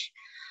page.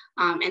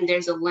 And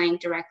there's a link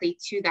directly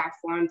to that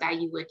form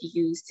that you would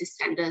use to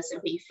send us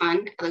a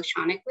refund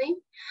electronically.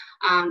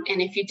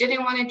 And if you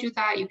didn't want to do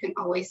that, you can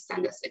always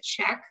send us a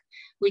check.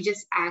 We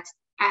just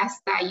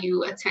ask that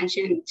you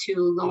attention to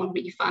loan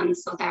refunds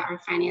so that our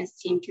finance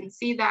team can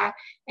see that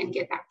and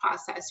get that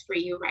process for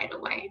you right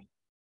away.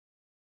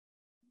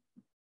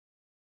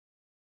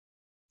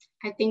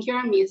 I think you're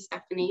on mute,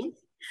 Stephanie.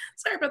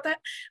 Sorry about that.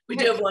 We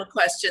do have one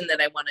question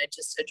that I want to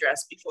just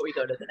address before we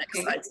go to the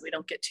next slide so we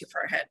don't get too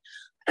far ahead.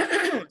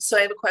 So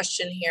I have a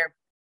question here.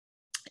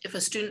 If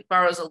a student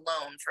borrows a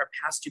loan for a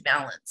past due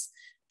balance,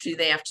 do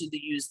they have to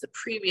use the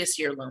previous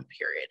year loan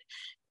period?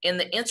 And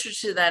the answer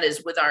to that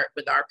is with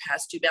our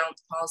past due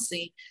balance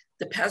policy,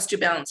 the past due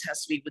balance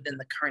has to be within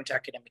the current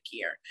academic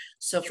year.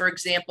 So for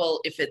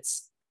example, if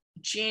it's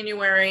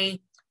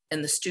January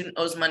and the student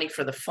owes money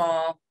for the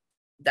fall,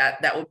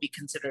 that would be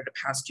considered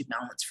a past due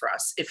balance for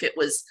us. If it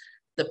was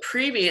the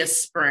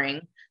previous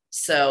spring,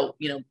 so,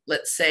 you know,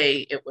 let's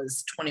say it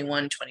was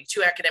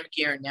 21-22 academic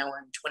year and now we're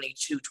in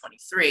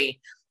 22-23,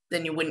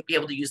 then you wouldn't be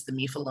able to use the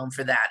MEFA loan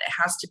for that. It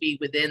has to be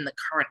within the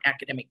current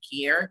academic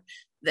year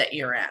that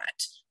you're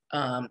at.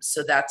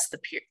 So that's the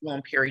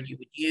loan period you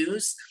would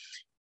use.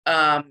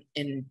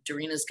 And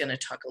Doreena's going to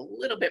talk a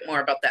little bit more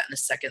about that in a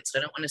second, so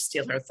I don't want to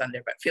steal her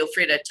thunder, but feel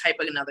free to type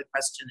another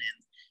question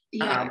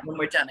in when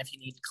we're done if you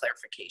need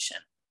clarification.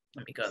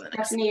 Let me go to the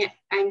next. Stephanie,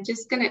 I'm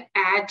just going to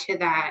add to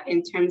that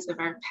in terms of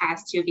our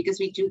past too, because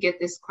we do get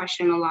this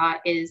question a lot,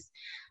 is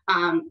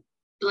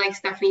like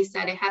Stephanie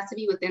said, it has to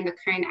be within the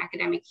current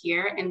academic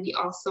year, and we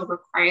also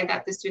require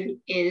that the student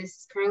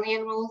is currently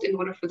enrolled in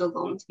order for the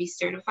loan to be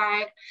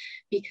certified,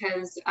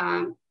 because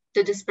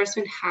the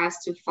disbursement has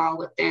to fall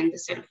within the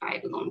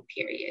certified loan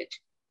period.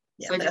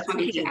 Yeah, so I just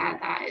wanted to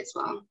add that as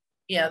well.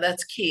 Yeah,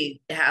 that's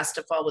key. It has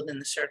to fall within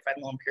the certified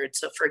loan period.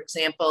 So for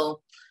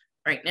example,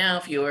 right now,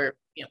 if you were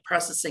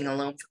processing a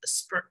loan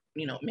for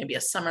the maybe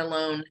a summer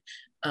loan,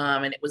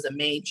 and it was a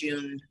May,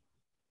 June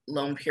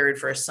loan period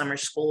for a summer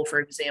school, for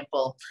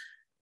example,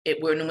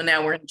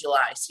 now we're in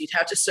July. So you'd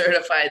have to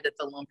certify that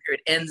the loan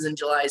period ends in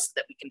July so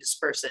that we can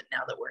disperse it now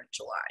that we're in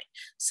July.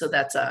 So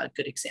that's a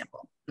good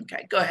example.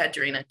 Okay, go ahead,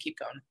 Dorina, keep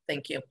going.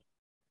 Thank you.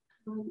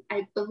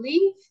 I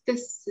believe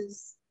this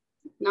is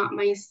not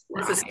my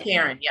slide. This is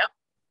Karen, yep,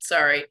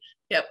 sorry.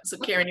 Yep, so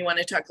Karen, you want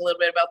to talk a little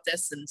bit about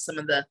this and some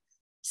of the,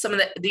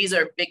 these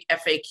are big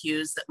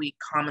FAQs that we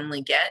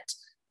commonly get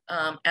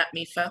at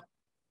MEFA.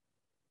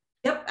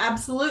 Yep,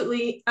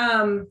 absolutely.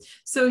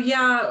 So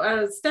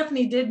yeah,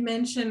 Stephanie did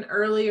mention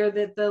earlier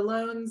that the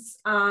loans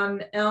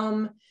on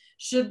ELM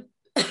should,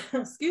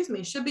 excuse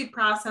me, should be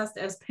processed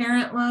as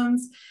parent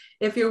loans.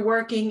 If you're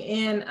working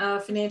in a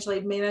financial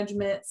aid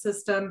management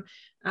system,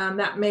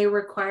 that may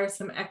require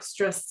some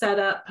extra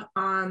setup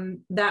on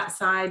that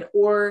side,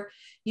 or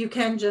you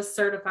can just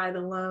certify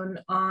the loan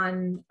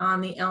on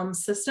the ELM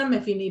system.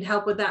 If you need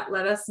help with that,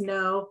 let us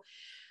know.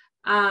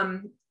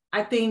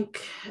 I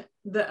think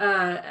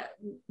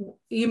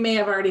you may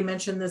have already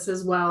mentioned this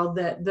as well,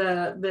 that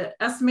the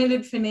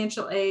estimated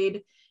financial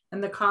aid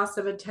and the cost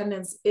of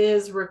attendance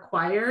is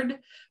required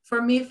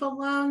for MEFA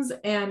loans,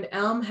 and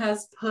ELM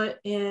has put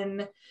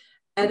in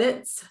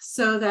edits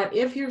so that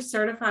if you're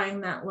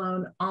certifying that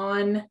loan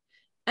on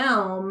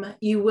ELM,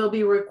 you will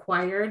be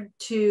required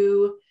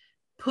to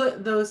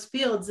put those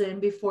fields in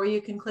before you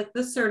can click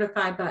the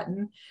certify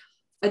button.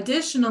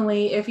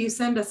 Additionally, if you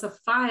send us a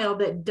file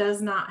that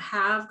does not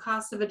have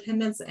cost of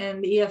attendance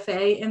and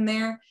EFA in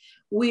there,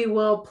 we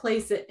will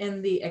place it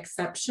in the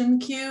exception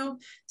queue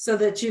so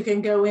that you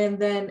can go in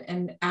then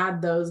and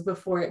add those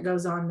before it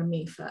goes on to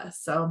MEFA.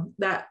 So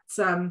that's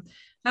an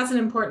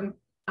important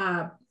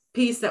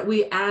piece that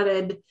we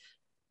added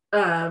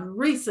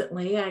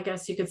recently. I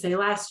guess you could say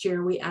last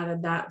year we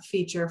added that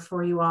feature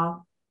for you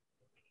all.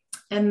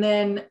 And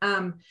then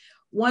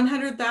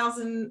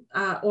 100,000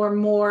 or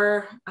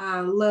more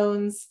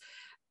loans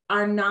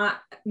are not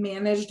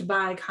managed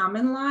by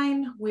Common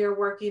Line. We are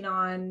working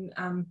on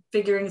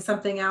figuring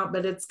something out,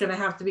 but it's going to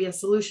have to be a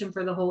solution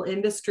for the whole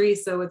industry.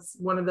 So it's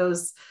one of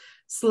those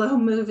slow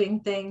moving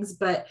things,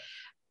 but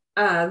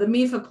the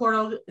MEFA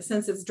portal,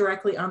 since it's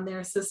directly on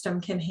their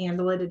system, can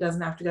handle it. It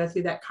doesn't have to go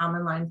through that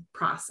Common Line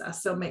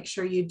process. So make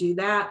sure you do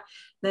that.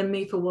 Then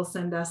MEFA will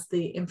send us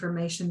the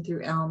information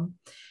through ELM.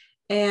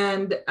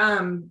 And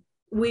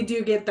we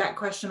do get that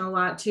question a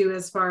lot too,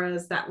 as far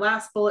as that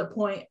last bullet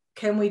point.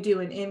 Can we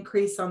do an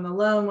increase on the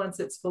loan once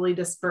it's fully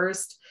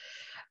dispersed?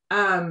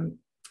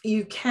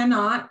 You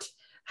cannot.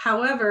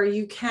 However,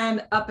 you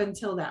can up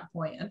until that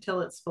point,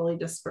 until it's fully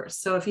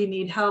dispersed. So if you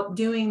need help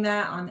doing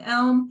that on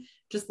ELM,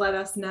 just let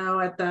us know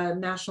at the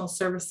National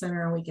Service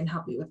Center and we can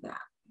help you with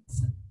that.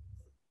 So.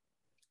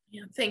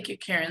 Yeah, thank you,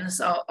 Karen. This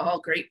is all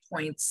great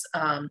points.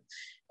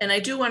 And I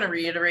do want to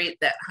reiterate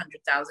that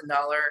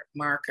 $100,000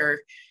 marker.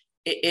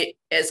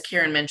 As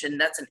Karen mentioned,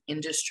 that's an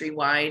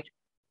industry-wide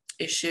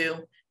issue.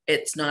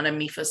 It's not a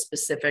MEFA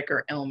specific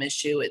or ELM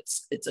issue.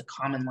 It's a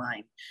Common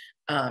Line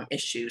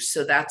issue.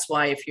 So that's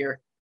why if you're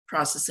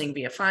processing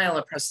via file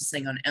or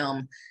processing on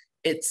ELM,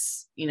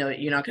 it's,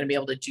 you're not going to be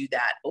able to do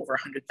that over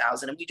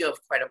 100,000. And we do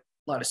have quite a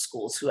lot of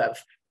schools who have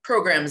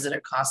programs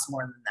that cost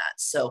more than that.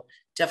 So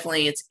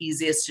definitely it's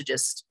easiest to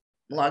just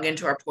log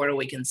into our portal.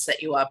 We can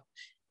set you up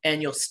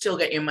and you'll still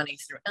get your money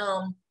through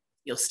ELM.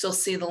 You'll still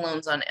see the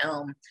loans on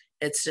ELM.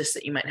 It's just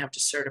that you might have to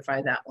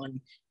certify that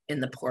one in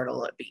the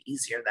portal. It'd be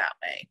easier that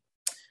way.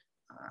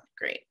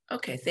 Great.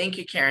 Okay. Thank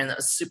you, Karen. That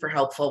was super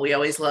helpful. We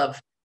always love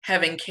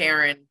having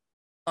Karen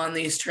on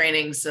these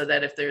trainings so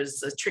that if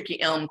there's a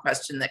tricky ELM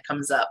question that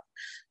comes up,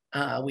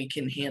 we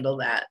can handle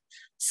that.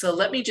 So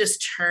let me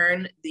just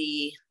turn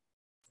the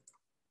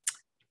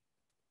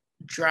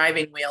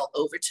driving wheel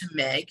over to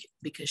Meg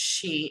because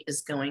she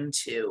is going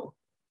to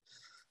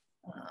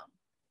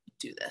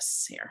do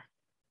this here.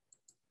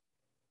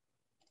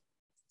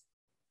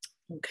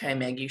 Okay,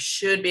 Meg, you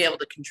should be able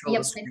to control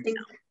the screen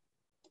now.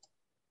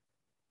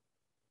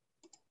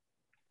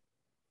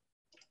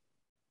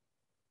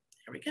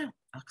 There we go.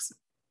 Awesome.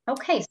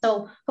 Okay,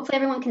 so hopefully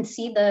everyone can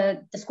see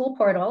the school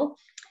portal.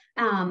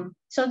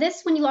 So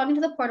this, when you log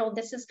into the portal,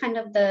 this is kind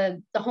of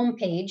the home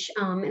page.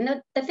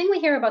 And the thing we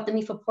hear about the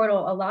MEFA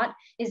portal a lot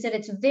is that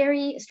it's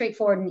very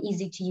straightforward and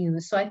easy to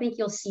use. So I think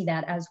you'll see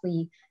that as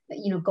we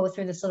go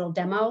through this little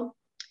demo.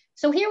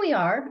 So here we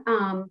are.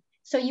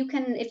 So you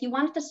can, if you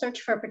wanted to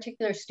search for a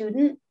particular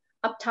student,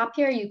 up top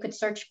here, you could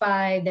search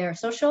by their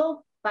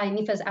social, by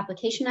MEFA's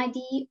application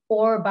ID,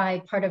 or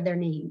by part of their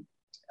name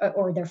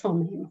or their full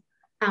name.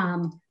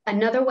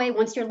 Another way,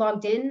 once you're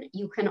logged in,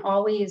 you can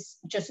always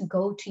just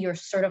go to your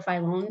Certify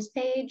Loans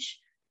page.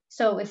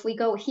 So if we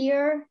go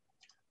here,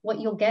 what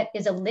you'll get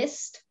is a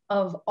list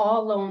of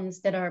all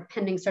loans that are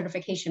pending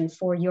certification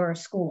for your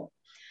school.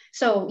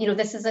 So,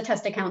 this is a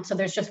test account, so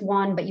there's just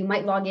one, but you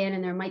might log in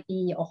and there might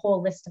be a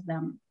whole list of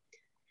them.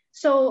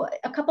 So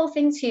a couple of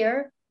things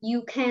here,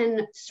 you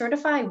can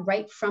certify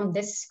right from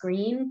this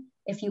screen.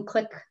 If you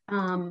click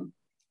on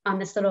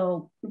this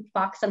little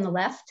box on the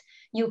left,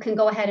 you can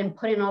go ahead and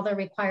put in all the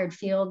required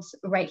fields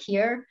right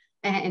here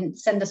and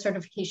send the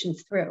certification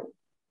through.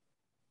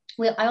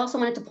 I also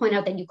wanted to point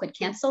out that you could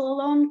cancel a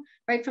loan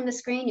right from the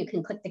screen. You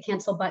can click the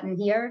cancel button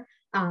here,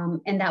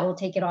 and that will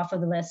take it off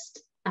of the list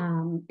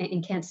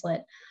and cancel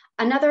it.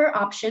 Another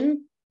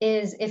option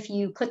is if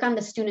you click on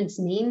the student's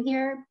name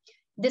here,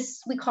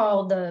 this we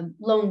call the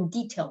loan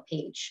detail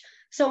page.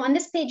 So on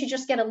this page, you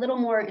just get a little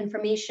more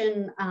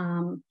information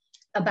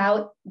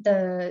about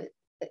the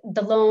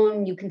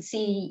loan. You can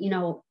see,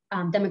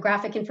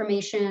 demographic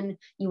information.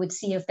 You would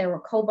see if there were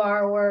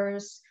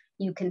co-borrowers.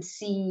 You can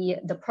see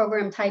the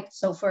program type.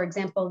 So for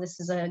example, this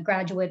is a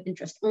graduate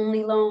interest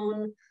only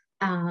loan.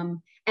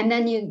 And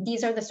then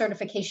these are the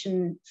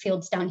certification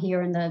fields down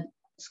here in the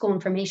school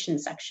information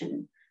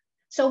section.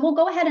 So we'll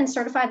go ahead and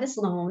certify this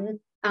loan.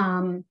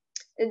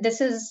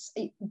 This is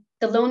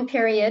the loan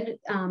period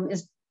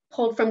is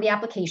pulled from the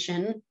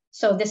application.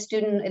 So this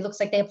student, it looks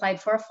like they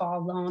applied for a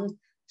fall loan.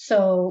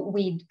 So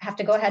we have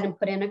to go ahead and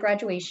put in a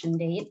graduation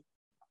date.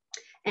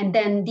 And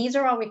then these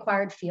are all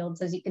required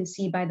fields, as you can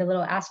see by the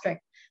little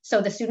asterisk.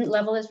 So the student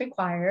level is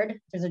required.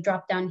 There's a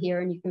drop down here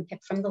and you can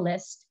pick from the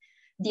list.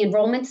 The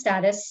enrollment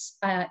status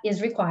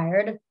is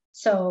required.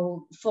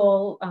 So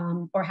full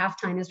or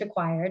half-time is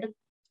required.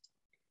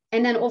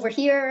 And then over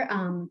here,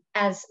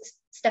 as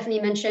Stephanie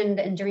mentioned,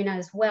 and Darina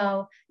as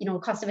well,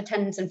 cost of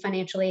attendance and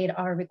financial aid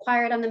are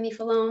required on the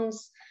MEFA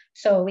loans.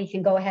 So we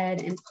can go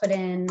ahead and put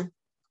in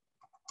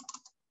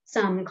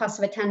some cost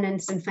of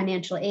attendance and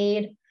financial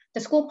aid. The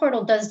school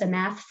portal does the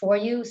math for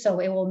you. So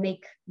it will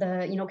make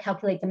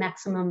calculate the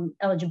maximum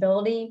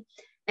eligibility.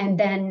 And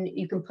then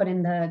you can put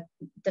in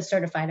the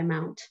certified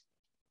amount.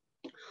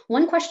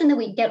 One question that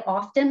we get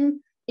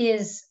often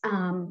is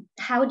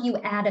how do you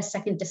add a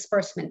second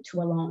disbursement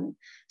to a loan?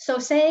 So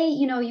say,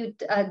 you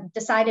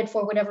decided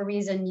for whatever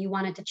reason you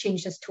wanted to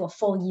change this to a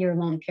full year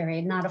loan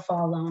period, not a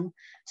fall loan.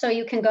 So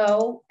you can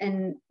go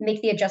and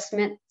make the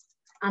adjustment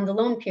on the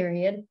loan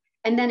period.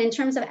 And then in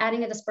terms of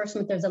adding a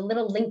disbursement, there's a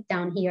little link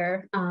down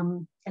here.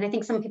 And I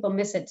think some people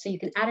miss it. So you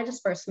can add a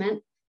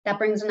disbursement. That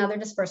brings another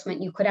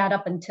disbursement. You could add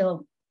up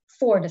until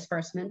 4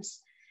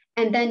 disbursements.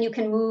 And then you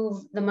can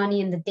move the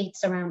money and the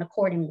dates around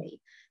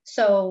accordingly.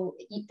 So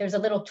there's a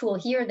little tool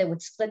here that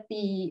would split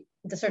the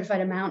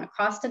certified amount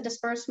across the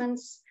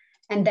disbursements.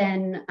 And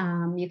then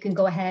you can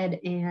go ahead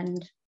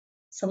and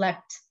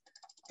select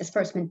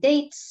disbursement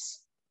dates.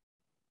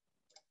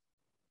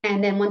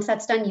 And then once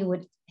that's done, you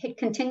would hit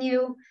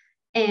continue.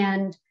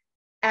 And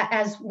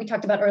as we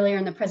talked about earlier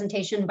in the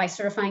presentation, by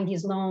certifying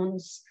these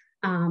loans,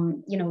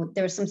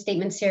 there's some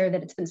statements here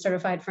that it's been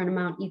certified for an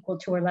amount equal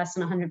to or less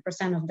than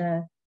 100% of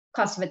the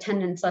cost of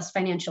attendance less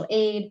financial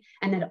aid,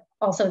 and then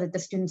also that the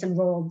students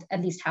enrolled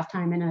at least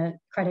half-time in a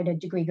accredited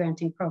degree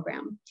granting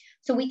program.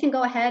 So we can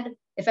go ahead,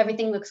 if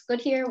everything looks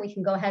good here, we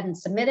can go ahead and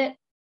submit it,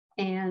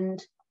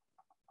 and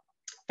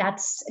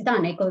that's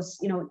done. It goes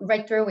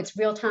right through, it's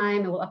real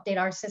time, it will update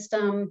our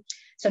system.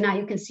 So now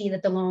you can see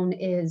that the loan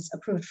is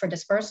approved for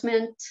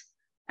disbursement,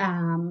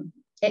 and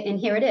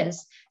here it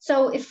is.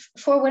 So if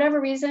for whatever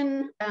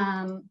reason,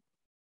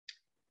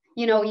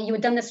 you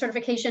had done the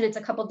certification, it's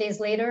a couple days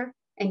later,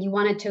 and you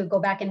wanted to go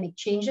back and make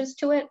changes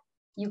to it,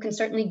 you can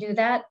certainly do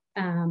that.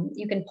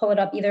 You can pull it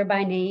up either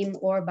by name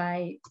or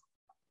by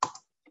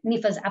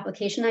MEFA's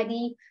application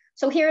ID.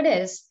 So here it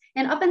is.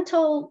 And up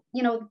until,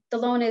 the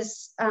loan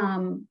is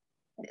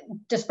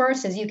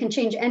disperses, you can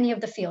change any of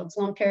the fields,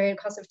 loan period,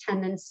 cost of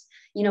attendance.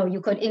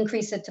 You could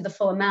increase it to the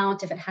full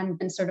amount if it hadn't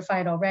been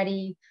certified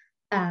already.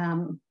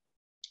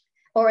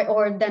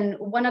 Or then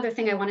one other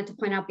thing I wanted to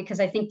point out, because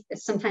I think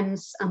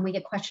sometimes we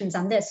get questions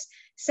on this,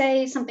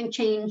 say something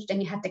changed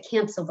and you have to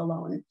cancel the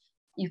loan.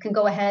 You can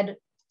go ahead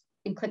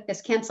and click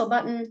this cancel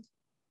button,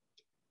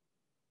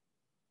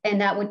 and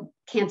that would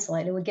cancel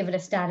it. It would give it a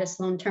status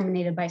loan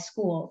terminated by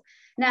school.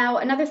 Now,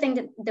 another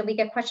thing that we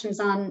get questions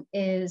on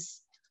is,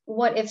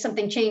 what if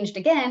something changed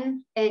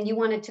again and you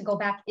wanted to go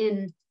back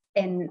in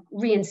and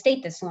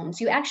reinstate this loan?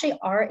 So you actually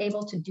are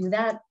able to do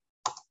that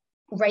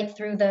right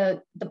through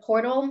the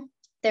portal.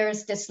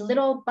 There's this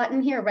little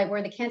button here, right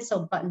where the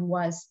cancel button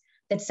was,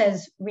 that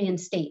says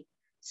reinstate.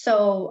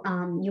 So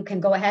you can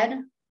go ahead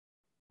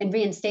and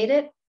reinstate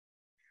it.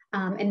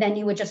 And then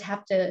you would just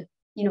have to,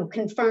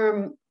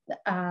 confirm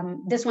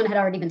this one had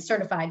already been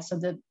certified. So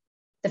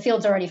the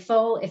field's already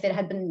full. If it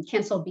had been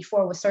canceled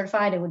before it was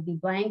certified, it would be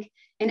blank.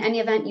 In any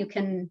event, you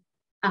can,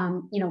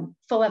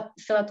 fill out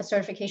the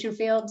certification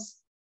fields,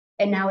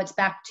 and now it's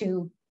back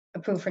to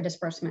approved for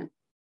disbursement.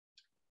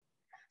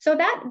 So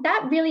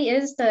that really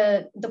is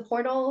the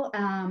portal.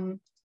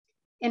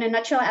 In a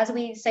nutshell, as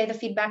we say, the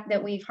feedback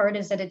that we've heard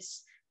is that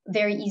it's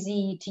very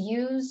easy to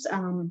use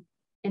and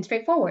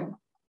straightforward.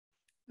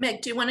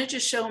 Meg, do you want to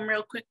just show them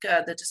real quick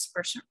the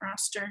disbursement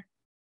roster?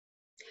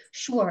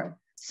 Sure.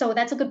 So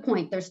that's a good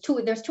point. There's two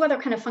other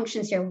kind of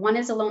functions here. One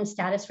is a loan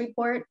status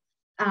report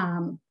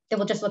that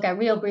we'll just look at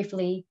real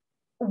briefly,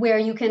 where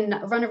you can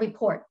run a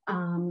report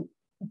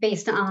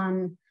based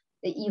on,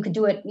 you could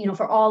do it,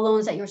 for all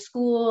loans at your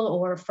school,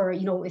 or for,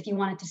 if you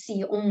wanted to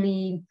see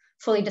only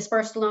fully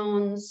dispersed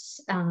loans.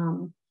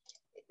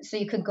 So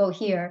you could go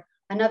here.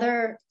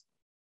 Another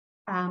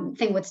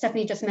thing what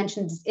Stephanie just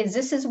mentioned is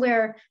this is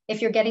where,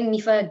 if you're getting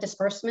MEFA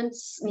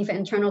disbursements, MEFA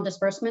internal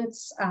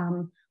disbursements,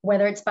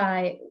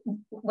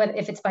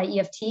 if it's by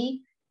EFT,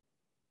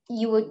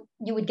 you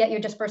would get your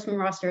disbursement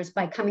rosters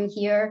by coming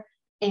here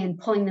and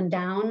pulling them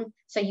down.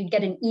 So you'd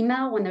get an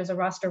email when there's a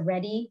roster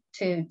ready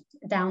to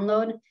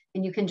download,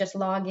 and you can just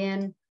log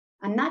in.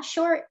 I'm not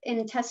sure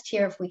in test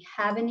here if we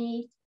have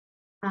any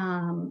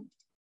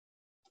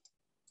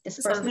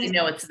disbursements. You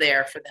know it's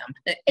there for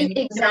them.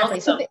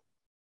 Exactly.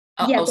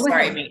 Also,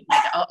 sorry,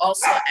 I'll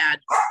also add,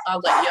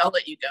 I'll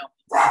let you go.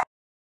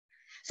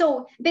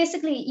 So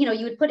basically, you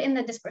would put in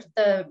the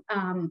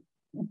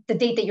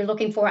date that you're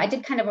looking for. I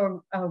did kind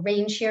of a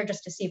range here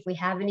just to see if we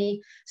have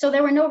any. So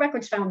there were no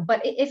records found,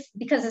 but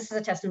because this is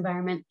a test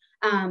environment,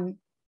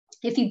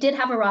 if you did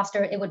have a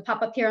roster, it would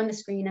pop up here on the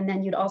screen, and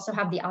then you'd also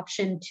have the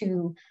option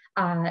to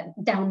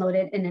download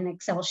it in an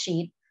Excel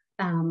sheet,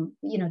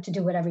 to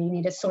do whatever you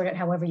need to, sort it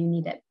however you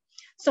need it.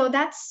 So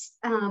that's,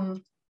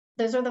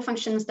 those are the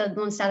functions, the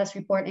loan status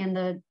report and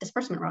the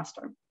disbursement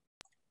roster.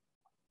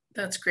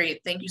 That's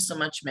great. Thank you so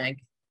much, Meg.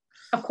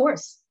 Of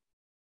course.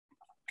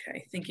 Okay,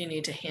 I think you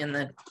need to hand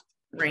the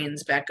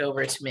reins back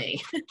over to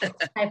me.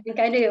 I think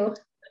I do.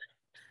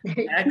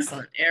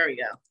 Excellent. There we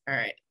go. All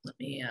right, let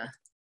me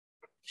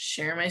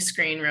share my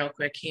screen real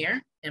quick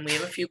here. And we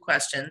have a few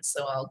questions,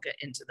 so I'll get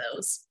into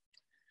those.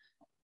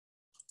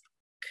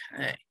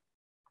 Okay.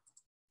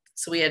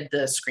 So we had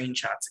the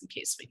screenshots in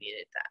case we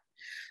needed that.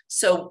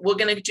 So we're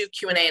going to do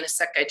Q&A in a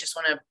sec. I just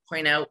want to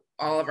point out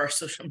all of our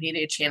social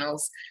media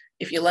channels.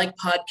 If you like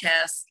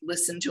podcasts,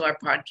 listen to our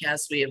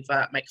podcast. We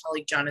have my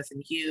colleague,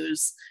 Jonathan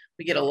Hughes.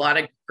 We get a lot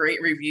of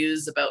great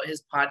reviews about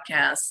his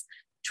podcasts,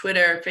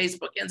 Twitter,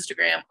 Facebook,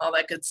 Instagram, all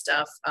that good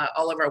stuff.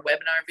 All of our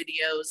webinar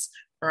videos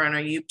are on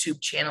our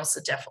YouTube channel,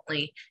 so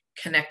definitely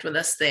connect with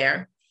us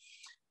there.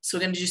 So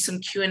we're going to do some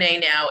Q&A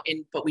now,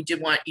 but we did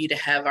want you to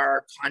have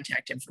our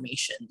contact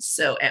information.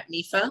 So at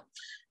MEFA,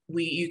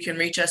 you can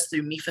reach us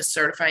through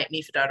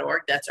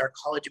mefacertify@mefa.org. That's our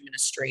college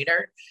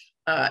administrator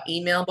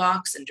email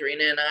box, and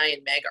Dorina and I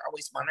and Meg are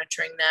always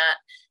monitoring that,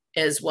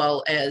 as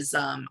well as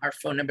our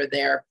phone number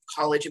there.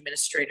 College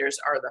administrators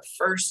are the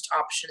first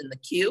option in the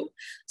queue,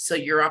 so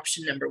you're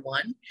option number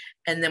 1.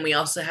 And then we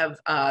also have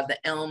the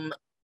ELM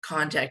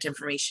contact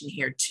information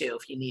here too,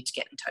 if you need to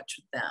get in touch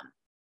with them.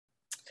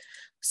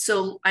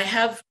 So I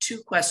have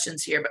 2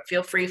 questions here, but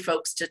feel free,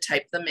 folks, to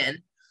type them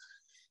in.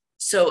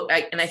 So,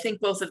 I think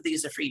both of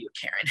these are for you,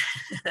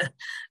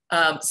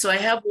 Karen. So I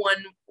have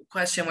one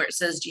question where it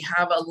says, do you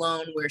have a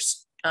loan where,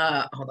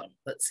 hold on,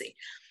 let's see.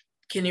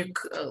 Can you,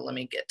 let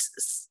me get to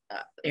this.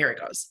 Here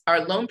it goes.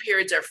 Our loan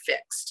periods are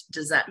fixed.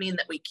 Does that mean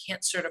that we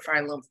can't certify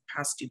a loan for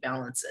past due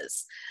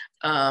balances?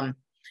 And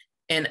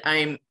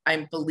I'm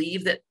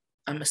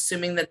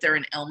assuming that they're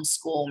in ELM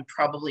school and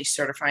probably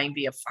certifying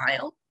via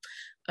file.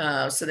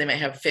 So they might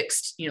have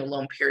fixed,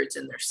 loan periods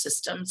in their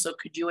system. So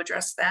could you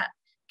address that,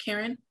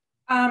 Karen?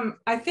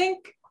 I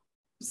think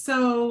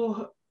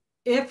so.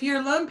 If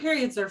your loan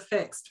periods are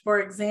fixed, for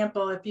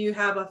example, if you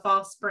have a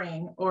fall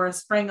spring or a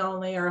spring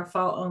only or a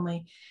fall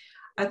only,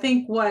 I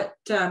think what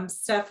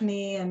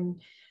Stephanie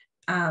and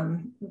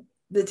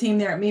the team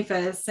there at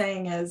MEFA is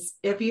saying is,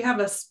 if you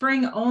have a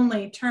spring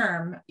only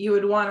term, you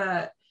would want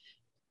to,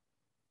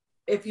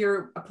 if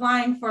you're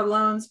applying for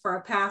loans for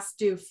a past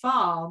due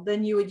fall,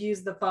 then you would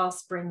use the fall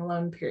spring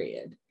loan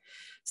period.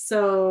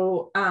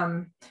 So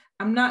I'm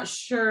not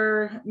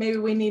sure, maybe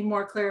we need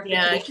more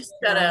clarification. Yeah, I just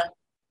got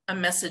a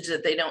message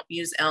that they don't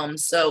use ELM.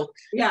 So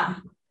yeah,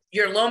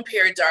 your loan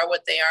periods are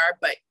what they are,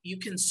 but you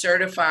can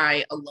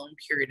certify a loan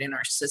period in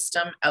our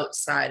system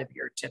outside of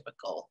your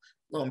typical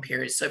loan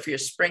period. So if your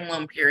spring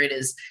loan period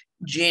is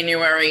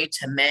January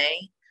to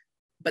May,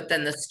 but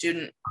then the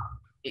student,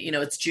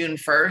 it's June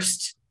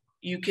 1st,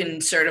 you can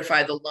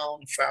certify the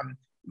loan from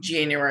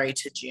January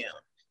to June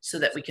so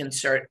that we can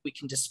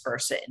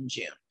disperse it in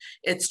June.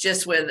 It's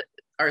just with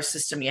our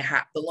system,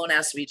 the loan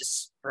has to be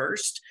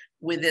dispersed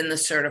within the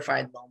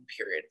certified loan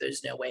period.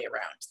 There's no way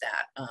around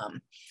that.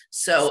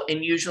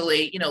 And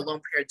usually,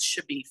 loan periods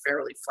should be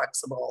fairly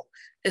flexible.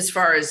 As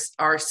far as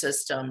our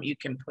system, you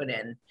can put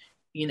in,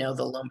 you know,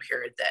 the loan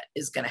period that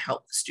is going to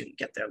help the student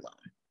get their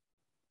loan.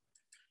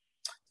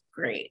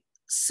 Great.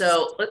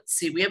 So let's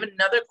see, we have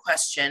another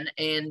question,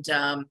 and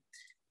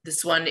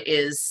this one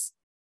is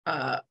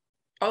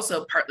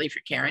also partly for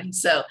Karen.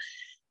 So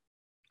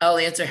I'll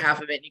answer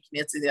half of it and you can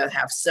answer the other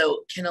half.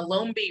 So can a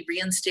loan be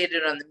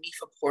reinstated on the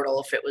MEFA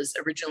portal if it was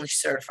originally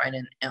certified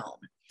in ELM?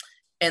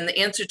 And the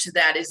answer to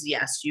that is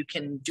yes, you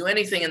can do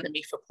anything in the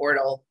MEFA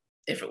portal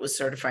if it was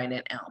certified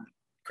in ELM.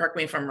 Correct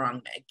me if I'm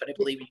wrong, Meg, but I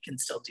believe you can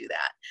still do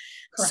that.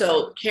 Correct.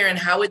 So Karen,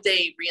 how would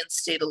they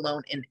reinstate a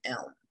loan in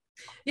ELM?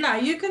 Yeah,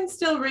 you can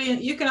still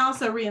you can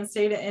also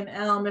reinstate it in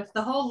ELM if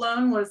the whole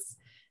loan was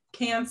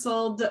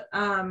canceled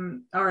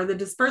or the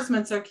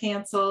disbursements are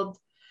canceled.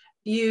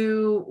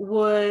 You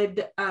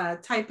would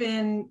type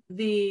in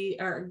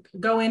or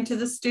go into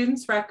the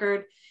student's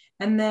record,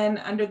 and then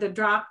under the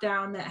drop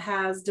down that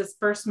has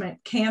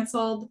disbursement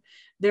canceled,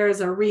 there is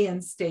a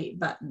reinstate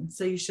button.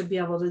 So you should be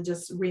able to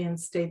just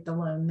reinstate the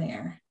loan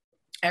there.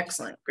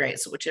 Excellent, great.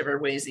 So whichever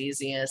way is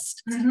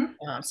easiest.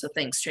 So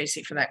thanks,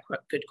 Tracy, for that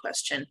good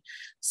question.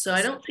 So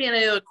I don't see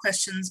any other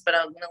questions, but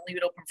I'm going to leave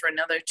it open for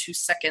another 2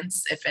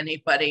 seconds. If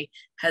anybody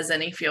has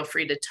any, feel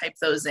free to type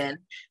those in.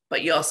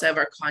 But you also have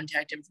our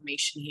contact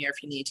information here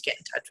if you need to get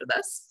in touch with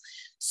us.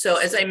 So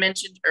as I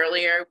mentioned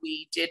earlier,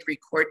 we did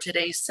record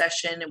today's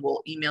session, and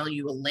we'll email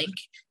you a link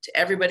to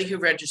everybody who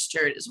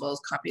registered, as well as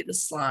a copy of the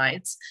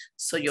slides.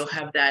 So you'll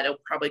have that. It'll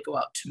probably go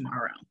out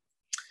tomorrow.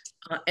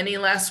 Any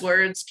last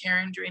words,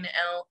 Karen,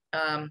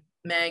 Dorina,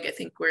 Meg? I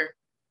think we're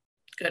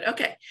good.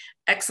 Okay,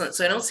 excellent.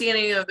 So I don't see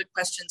any other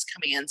questions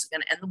coming in. So I'm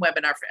going to end the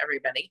webinar for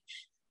everybody.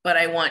 But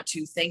I want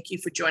to thank you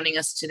for joining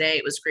us today.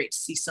 It was great to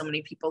see so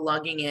many people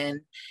logging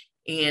in.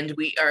 And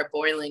we are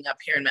boiling up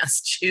here in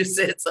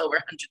Massachusetts, over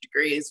 100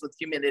 degrees with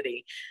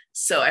humidity.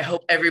 So I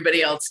hope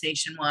everybody else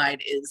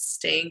nationwide is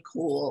staying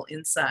cool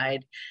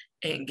inside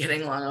and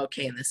getting along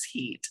okay in this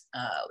heat.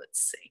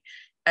 Let's see.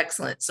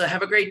 Excellent. So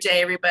have a great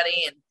day,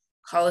 everybody. And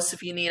call us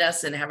if you need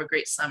us, and have a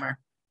great summer.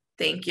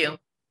 Thank you.